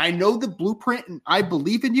 hey, I know the blueprint and I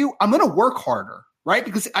believe in you, I'm going to work harder, right?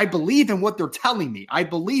 Because I believe in what they're telling me. I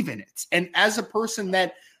believe in it. And as a person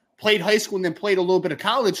that played high school and then played a little bit of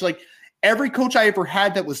college, like every coach I ever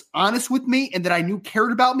had that was honest with me and that I knew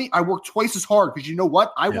cared about me, I worked twice as hard because you know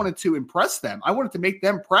what? I wanted to impress them. I wanted to make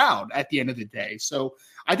them proud at the end of the day. So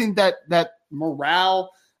I think that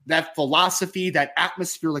morale, that philosophy, that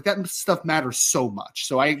atmosphere, like that stuff matters so much.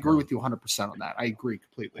 So I agree with you 100% on that. I agree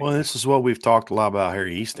completely. Well, this is what we've talked a lot about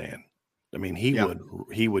Harry Easton. I mean,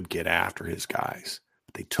 he would get after his guys,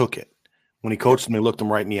 but they took it. When he coached them, they looked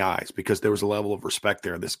them right in the eyes because there was a level of respect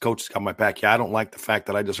there. This coach has got my back. Yeah, I don't like the fact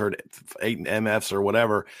that I just heard 8 MFs or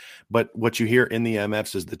whatever, but what you hear in the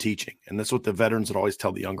MFs is the teaching. And that's what the veterans would always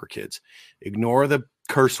tell the younger kids. Ignore the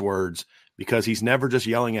curse words because he's never just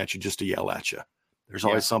yelling at you just to yell at you. There's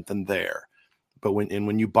always something there. But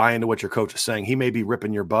when you buy into what your coach is saying, he may be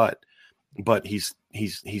ripping your butt, but he's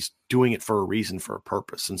doing it for a reason, for a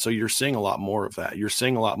purpose. And so you're seeing a lot more of that. You're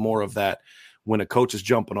seeing a lot more of that when a coach is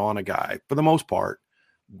jumping on a guy. For the most part,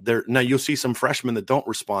 now you'll see some freshmen that don't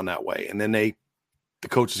respond that way. And then the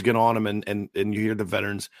coaches get on them and you hear the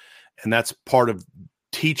veterans. And that's part of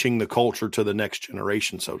teaching the culture to the next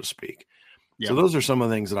generation, so to speak. Yeah. So those are some of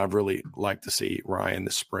the things that I've really liked to see, Ryan,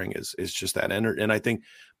 this spring is just that energy. And I think,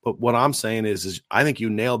 but what I'm saying is I think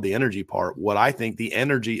you nailed the energy part. What I think the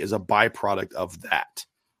energy is a byproduct of that.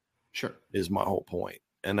 Sure. Is my whole point.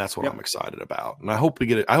 And that's what I'm excited about. And I hope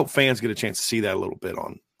fans get a chance to see that a little bit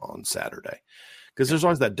on Saturday. Because there's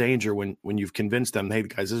always that danger when you've convinced them, hey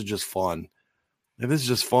guys, this is just fun. If this is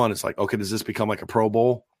just fun, it's like, okay, does this become like a Pro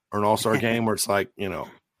Bowl or an All-Star game where it's like,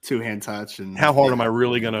 two-hand touch and how hard am I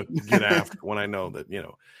really going to get after when I know that,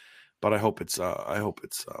 but I hope it's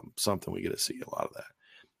something we get to see a lot of that.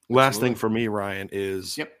 Last thing for me, Ryan,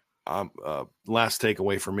 is last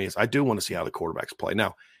takeaway for me is I do want to see how the quarterbacks play.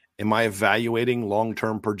 Now, Am I evaluating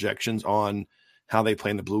long-term projections on how they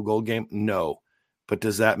play in the blue gold game? No. But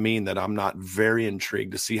does that mean that I'm not very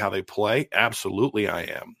intrigued to see how they play? Absolutely I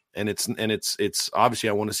am. And it's obviously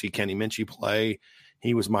I want to see Kenny Minchey play.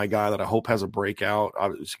 He was my guy that I hope has a breakout. I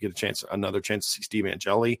get another chance to see Steve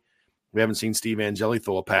Angeli. We haven't seen Steve Angeli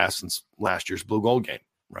throw a pass since last year's blue gold game,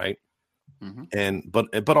 right? Mm-hmm.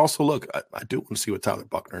 But also look, I do want to see what Tyler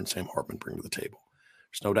Buckner and Sam Hartman bring to the table.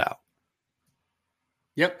 There's no doubt.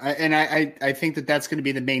 Yep. I think that that's going to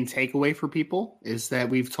be the main takeaway for people is that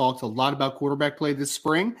we've talked a lot about quarterback play this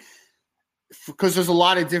spring because there's a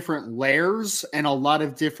lot of different layers and a lot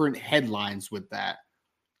of different headlines with that.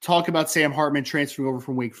 Talk about Sam Hartman transferring over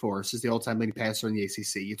from Wake Forest as the all-time leading passer in the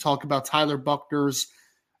ACC. You talk about Tyler Buckner's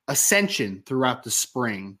ascension throughout the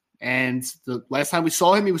spring. And the last time we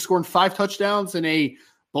saw him, he was scoring 5 touchdowns in a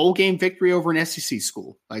bowl game victory over an SEC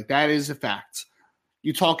school. Like, that is a fact.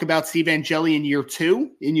 You talk about Steve Angeli in year 2,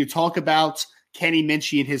 and you talk about Kenny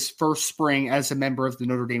Minchey in his first spring as a member of the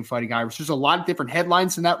Notre Dame Fighting Irish. There's a lot of different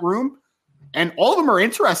headlines in that room, and all of them are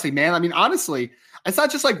interesting, man. I mean, honestly, it's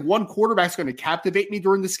not just like one quarterback's going to captivate me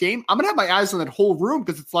during this game. I'm going to have my eyes on that whole room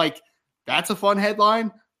because it's like, that's a fun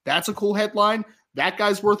headline. That's a cool headline. That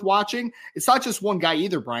guy's worth watching. It's not just one guy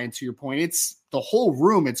either, Brian, to your point. It's the whole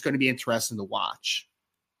room. It's going to be interesting to watch.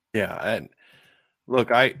 Yeah. And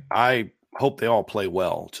look, I hope they all play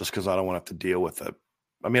well just because I don't want to have to deal with it.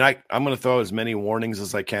 I mean, I'm going to throw as many warnings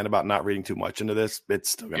as I can about not reading too much into this.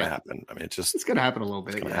 It's still going to happen. I mean, it's going to happen a little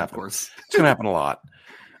bit. Yeah, of course. It's going to happen a lot.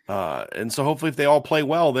 And so hopefully if they all play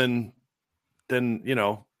well, then you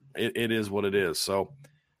know, it is what it is. So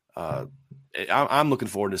I'm looking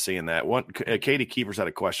forward to seeing that. Katie Keevers had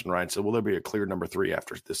a question, Ryan. So will there be a clear number 3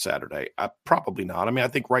 after this Saturday? Probably not. I mean, I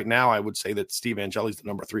think right now I would say that Steve Angeli's the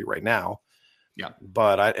number 3 right now. Yeah.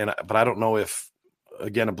 But I don't know if,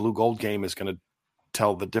 again, a blue gold game is going to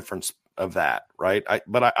tell the difference of that, right?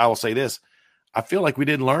 But I will say this. I feel like we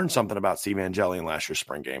did learn something about Steve Angeli in last year's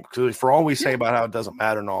spring game. Because for all we say about how it doesn't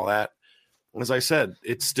matter and all that, as I said,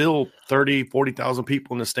 it's still 30, 40,000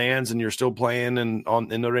 people in the stands, and you're still playing in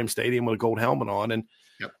Notre Dame Stadium with a gold helmet on. And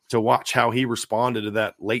to watch how he responded to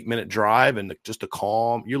that late-minute drive and just a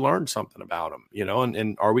calm, you learned something about him, you know.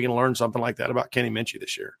 And are we going to learn something like that about Kenny Minchey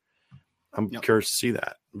this year? I'm curious to see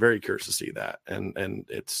that. Very curious to see that. And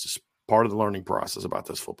it's just part of the learning process about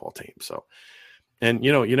this football team. So, and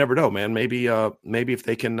you know, you never know, man. Maybe if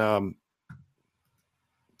they can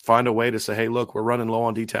find a way to say, hey, look, we're running low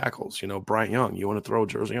on D tackles. You know, Bryant Young, you want to throw a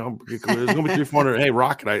jersey? You know, there's going to be 300. Hey,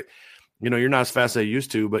 Rocket, you're not as fast as I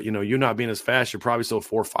used to, but you know, you not being as fast, you're probably still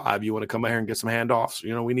 4.5. You want to come out here and get some handoffs?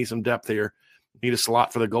 You know, we need some depth here. Need a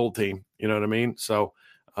slot for the gold team. You know what I mean? So,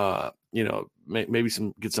 you know, maybe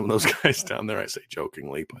get some of those guys down there. I say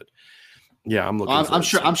jokingly, but yeah, I'm looking.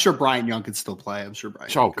 I'm sure Bryant Young could still play. I'm sure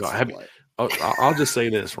Bryant. Oh God, I'll just say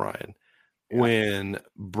this, Ryan. Yeah. When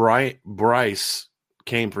Bryce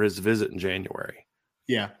came for his visit in January,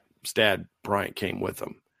 his dad Bryant came with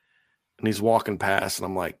him, and he's walking past, and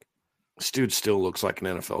I'm like, this dude still looks like an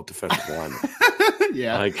NFL defensive lineman.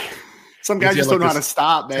 Yeah, like. Some guys just don't know how to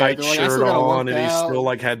stop, man. Tight shirt on, and he still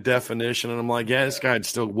like had definition. And I'm like, yeah, this guy'd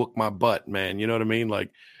still whoop my butt, man. You know what I mean?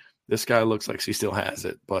 Like, this guy looks like he still has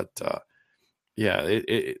it. But yeah,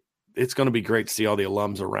 it's going to be great to see all the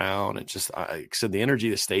alums around. And just, I said, the energy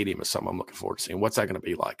of the stadium is something I'm looking forward to seeing. What's that going to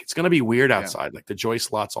be like? It's going to be weird outside. Like the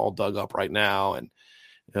joist lots all dug up right now, and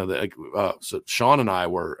you know, so Sean and I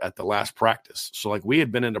were at the last practice. So like we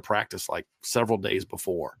had been into practice like several days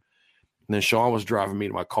before. And then Sean was driving me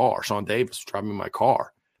to my car. Sean Davis was driving me my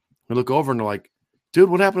car. We look over and they're like, dude,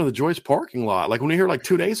 what happened to the Joyce parking lot? Like when we hear like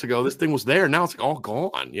 2 days ago, this thing was there. Now it's like all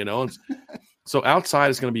gone, you know? So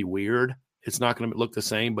outside is going to be weird. It's not going to look the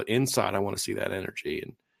same, but inside I want to see that energy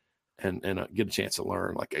and get a chance to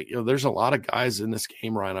learn. Like, you know, there's a lot of guys in this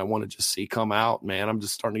game, Ryan, I want to just see come out, man. I'm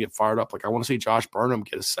just starting to get fired up. Like I want to see Josh Burnham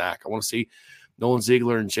get a sack. I want to see Nolan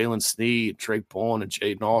Ziegler and Jalen Sneed, Drake Bowen and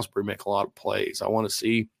Jaden Osbury make a lot of plays. I want to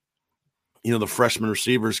see, you know, the freshman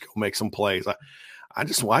receivers go make some plays. I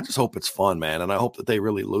just hope it's fun, man. And I hope that they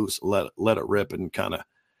really let it rip and kind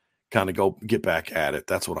of go get back at it.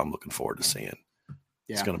 That's what I'm looking forward to seeing.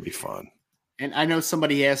 Yeah. It's going to be fun. And I know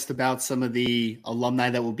somebody asked about some of the alumni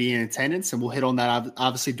that will be in attendance, and we'll hit on that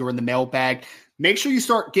obviously during the mailbag. Make sure you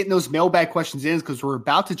start getting those mailbag questions in because we're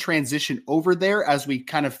about to transition over there as we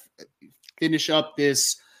kind of finish up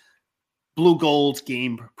this blue gold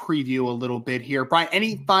game preview a little bit here. Brian,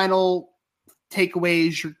 any final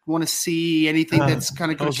takeaways you want to see? Anything that's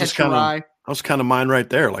kind of going to catch your eye? That was kind of mine right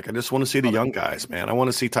there. Like, I just want to see the young guys, man. I want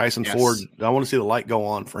to see Tyson Ford. I want to see the light go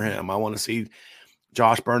on for him. I want to see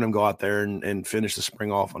Josh Burnham go out there and finish the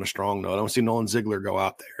spring off on a strong note. I want to see Nolan Ziegler go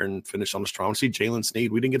out there and finish on a strong. I want to see Jalen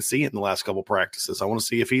Sneed. We didn't get to see it in the last couple practices. I want to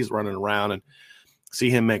see if he's running around and see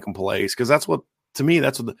him making plays, because that's what, to me,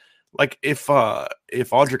 that's what like if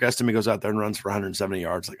Audric Estime goes out there and runs for 170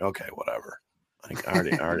 yards, like, okay, whatever. Like I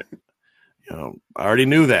already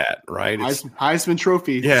knew that, right? Heisman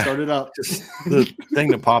Trophy. Yeah. Started up. Just the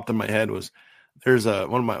thing that popped in my head was there's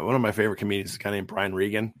one of my favorite comedians, a guy named Brian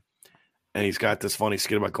Regan, and he's got this funny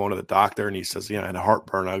skit about going to the doctor, and he says, I had a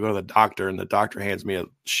heartburn. I go to the doctor, and the doctor hands me a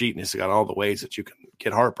sheet, and he's got all the ways that you can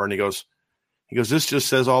get heartburn. He goes, this just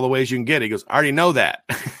says all the ways you can get it. He goes, I already know that.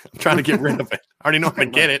 I'm trying to get rid of it. I already know how to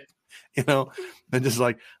get it. And just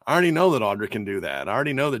like, I already know that Audric can do that. I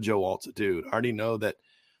already know that Joe Alt's a dude. I already know that,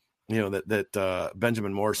 that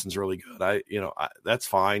Benjamin Morrison's really good. That's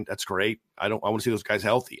fine. That's great. I want to see those guys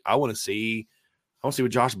healthy. I want to see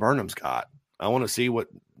what Josh Burnham's got. I want to see what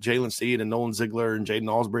Jalen Sneed and Nolan Ziegler and Jaden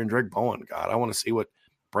Alsbury and Drake Bowen got. I want to see what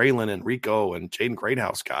Braylon and Rico and Jaden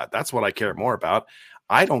Greathouse got. That's what I care more about.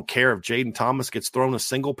 I don't care if Jaden Thomas gets thrown a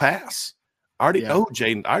single pass. I already know what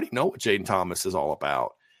Jaden Thomas is all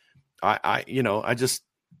about. I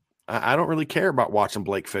don't really care about watching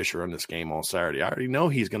Blake Fisher in this game on Saturday. I already know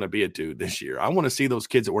he's going to be a dude this year. I want to see those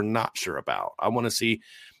kids that we're not sure about. I want to see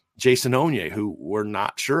Jason Onye, who we're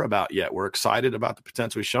not sure about yet. We're excited about the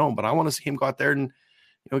potential he's shown, but I want to see him go out there and,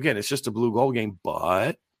 again, it's just a blue gold game,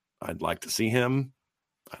 but I'd like to see him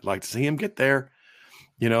get there,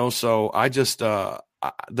 so I just,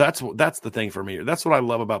 that's the thing for me. That's what I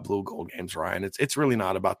love about blue gold games, Ryan. It's really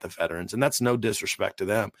not about the veterans, and that's no disrespect to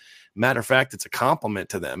them. Matter of fact, it's a compliment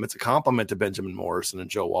to them. It's a compliment to Benjamin Morrison and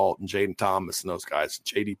Joe Alt and Jaden Thomas and those guys.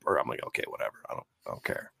 JD Purr. I'm like, okay, whatever. I don't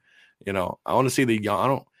care. I want to see the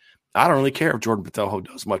young. I don't really care if Jordan Patelho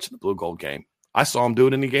does much in the blue gold game. I saw him do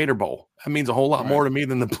it in the Gator Bowl. That means a whole lot more to me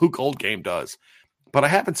than the blue gold game does. But I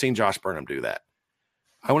haven't seen Josh Burnham do that.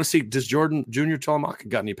 I want to see, does Jordan Junior Tulamaka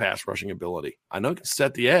got any pass rushing ability? I know he can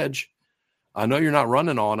set the edge. I know you're not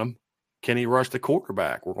running on him. Can he rush the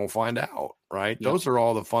quarterback? We're going to find out, right? Yep. Those are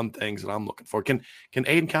all the fun things that I'm looking for. Can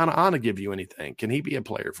Aiden Kanaana give you anything? Can he be a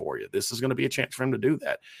player for you? This is going to be a chance for him to do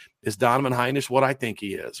that. Is Donovan Heinisch what I think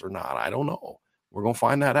he is or not? I don't know. We're going to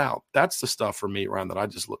find that out. That's the stuff for me, Ryan, that I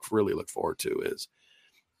just really look forward to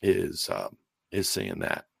is seeing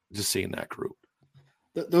that, just seeing that group.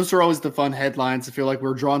 Those are always the fun headlines. I feel like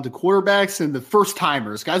we're drawn to quarterbacks and the first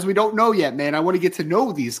timers, guys we don't know yet, man. I want to get to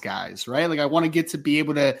know these guys, right? Like I want to get to be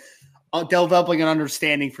able to develop an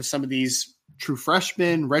understanding for some of these true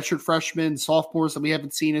freshmen, redshirt freshmen, sophomores that we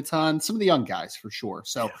haven't seen a ton, some of the young guys for sure.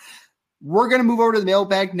 So we're going to move over to the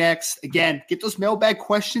mailbag next. Again, get those mailbag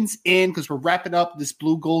questions in because we're wrapping up this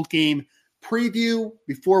blue gold game preview.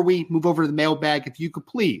 Before we move over to the mailbag, if you could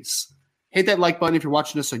please hit that like button if you're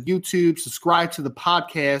watching us on YouTube. Subscribe to the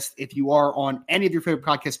podcast if you are on any of your favorite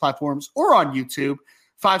podcast platforms or on YouTube.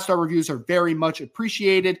 5-star reviews are very much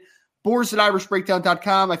appreciated.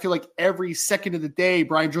 Boards@irishbreakdown.com. I feel like every second of the day,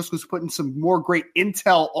 Brian Driscoll's putting some more great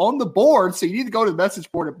intel on the board. So you need to go to the message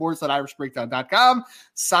board at boards.irishbreakdown.com.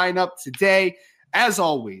 Sign up today. As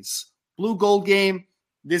always, blue gold game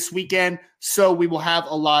this weekend. So we will have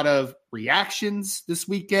a lot of reactions this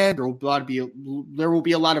weekend. There will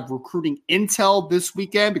be a lot of recruiting intel this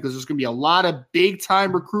weekend because there's going to be a lot of big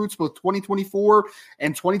time recruits, both 2024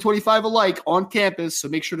 and 2025 alike on campus. So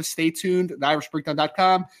make sure to stay tuned at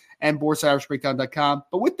irishbreakdown.com and boards@irishbreakdown.com.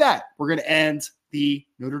 But with that, we're going to end the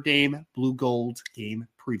Notre Dame blue gold game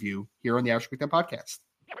preview here on the Irish Breakdown podcast.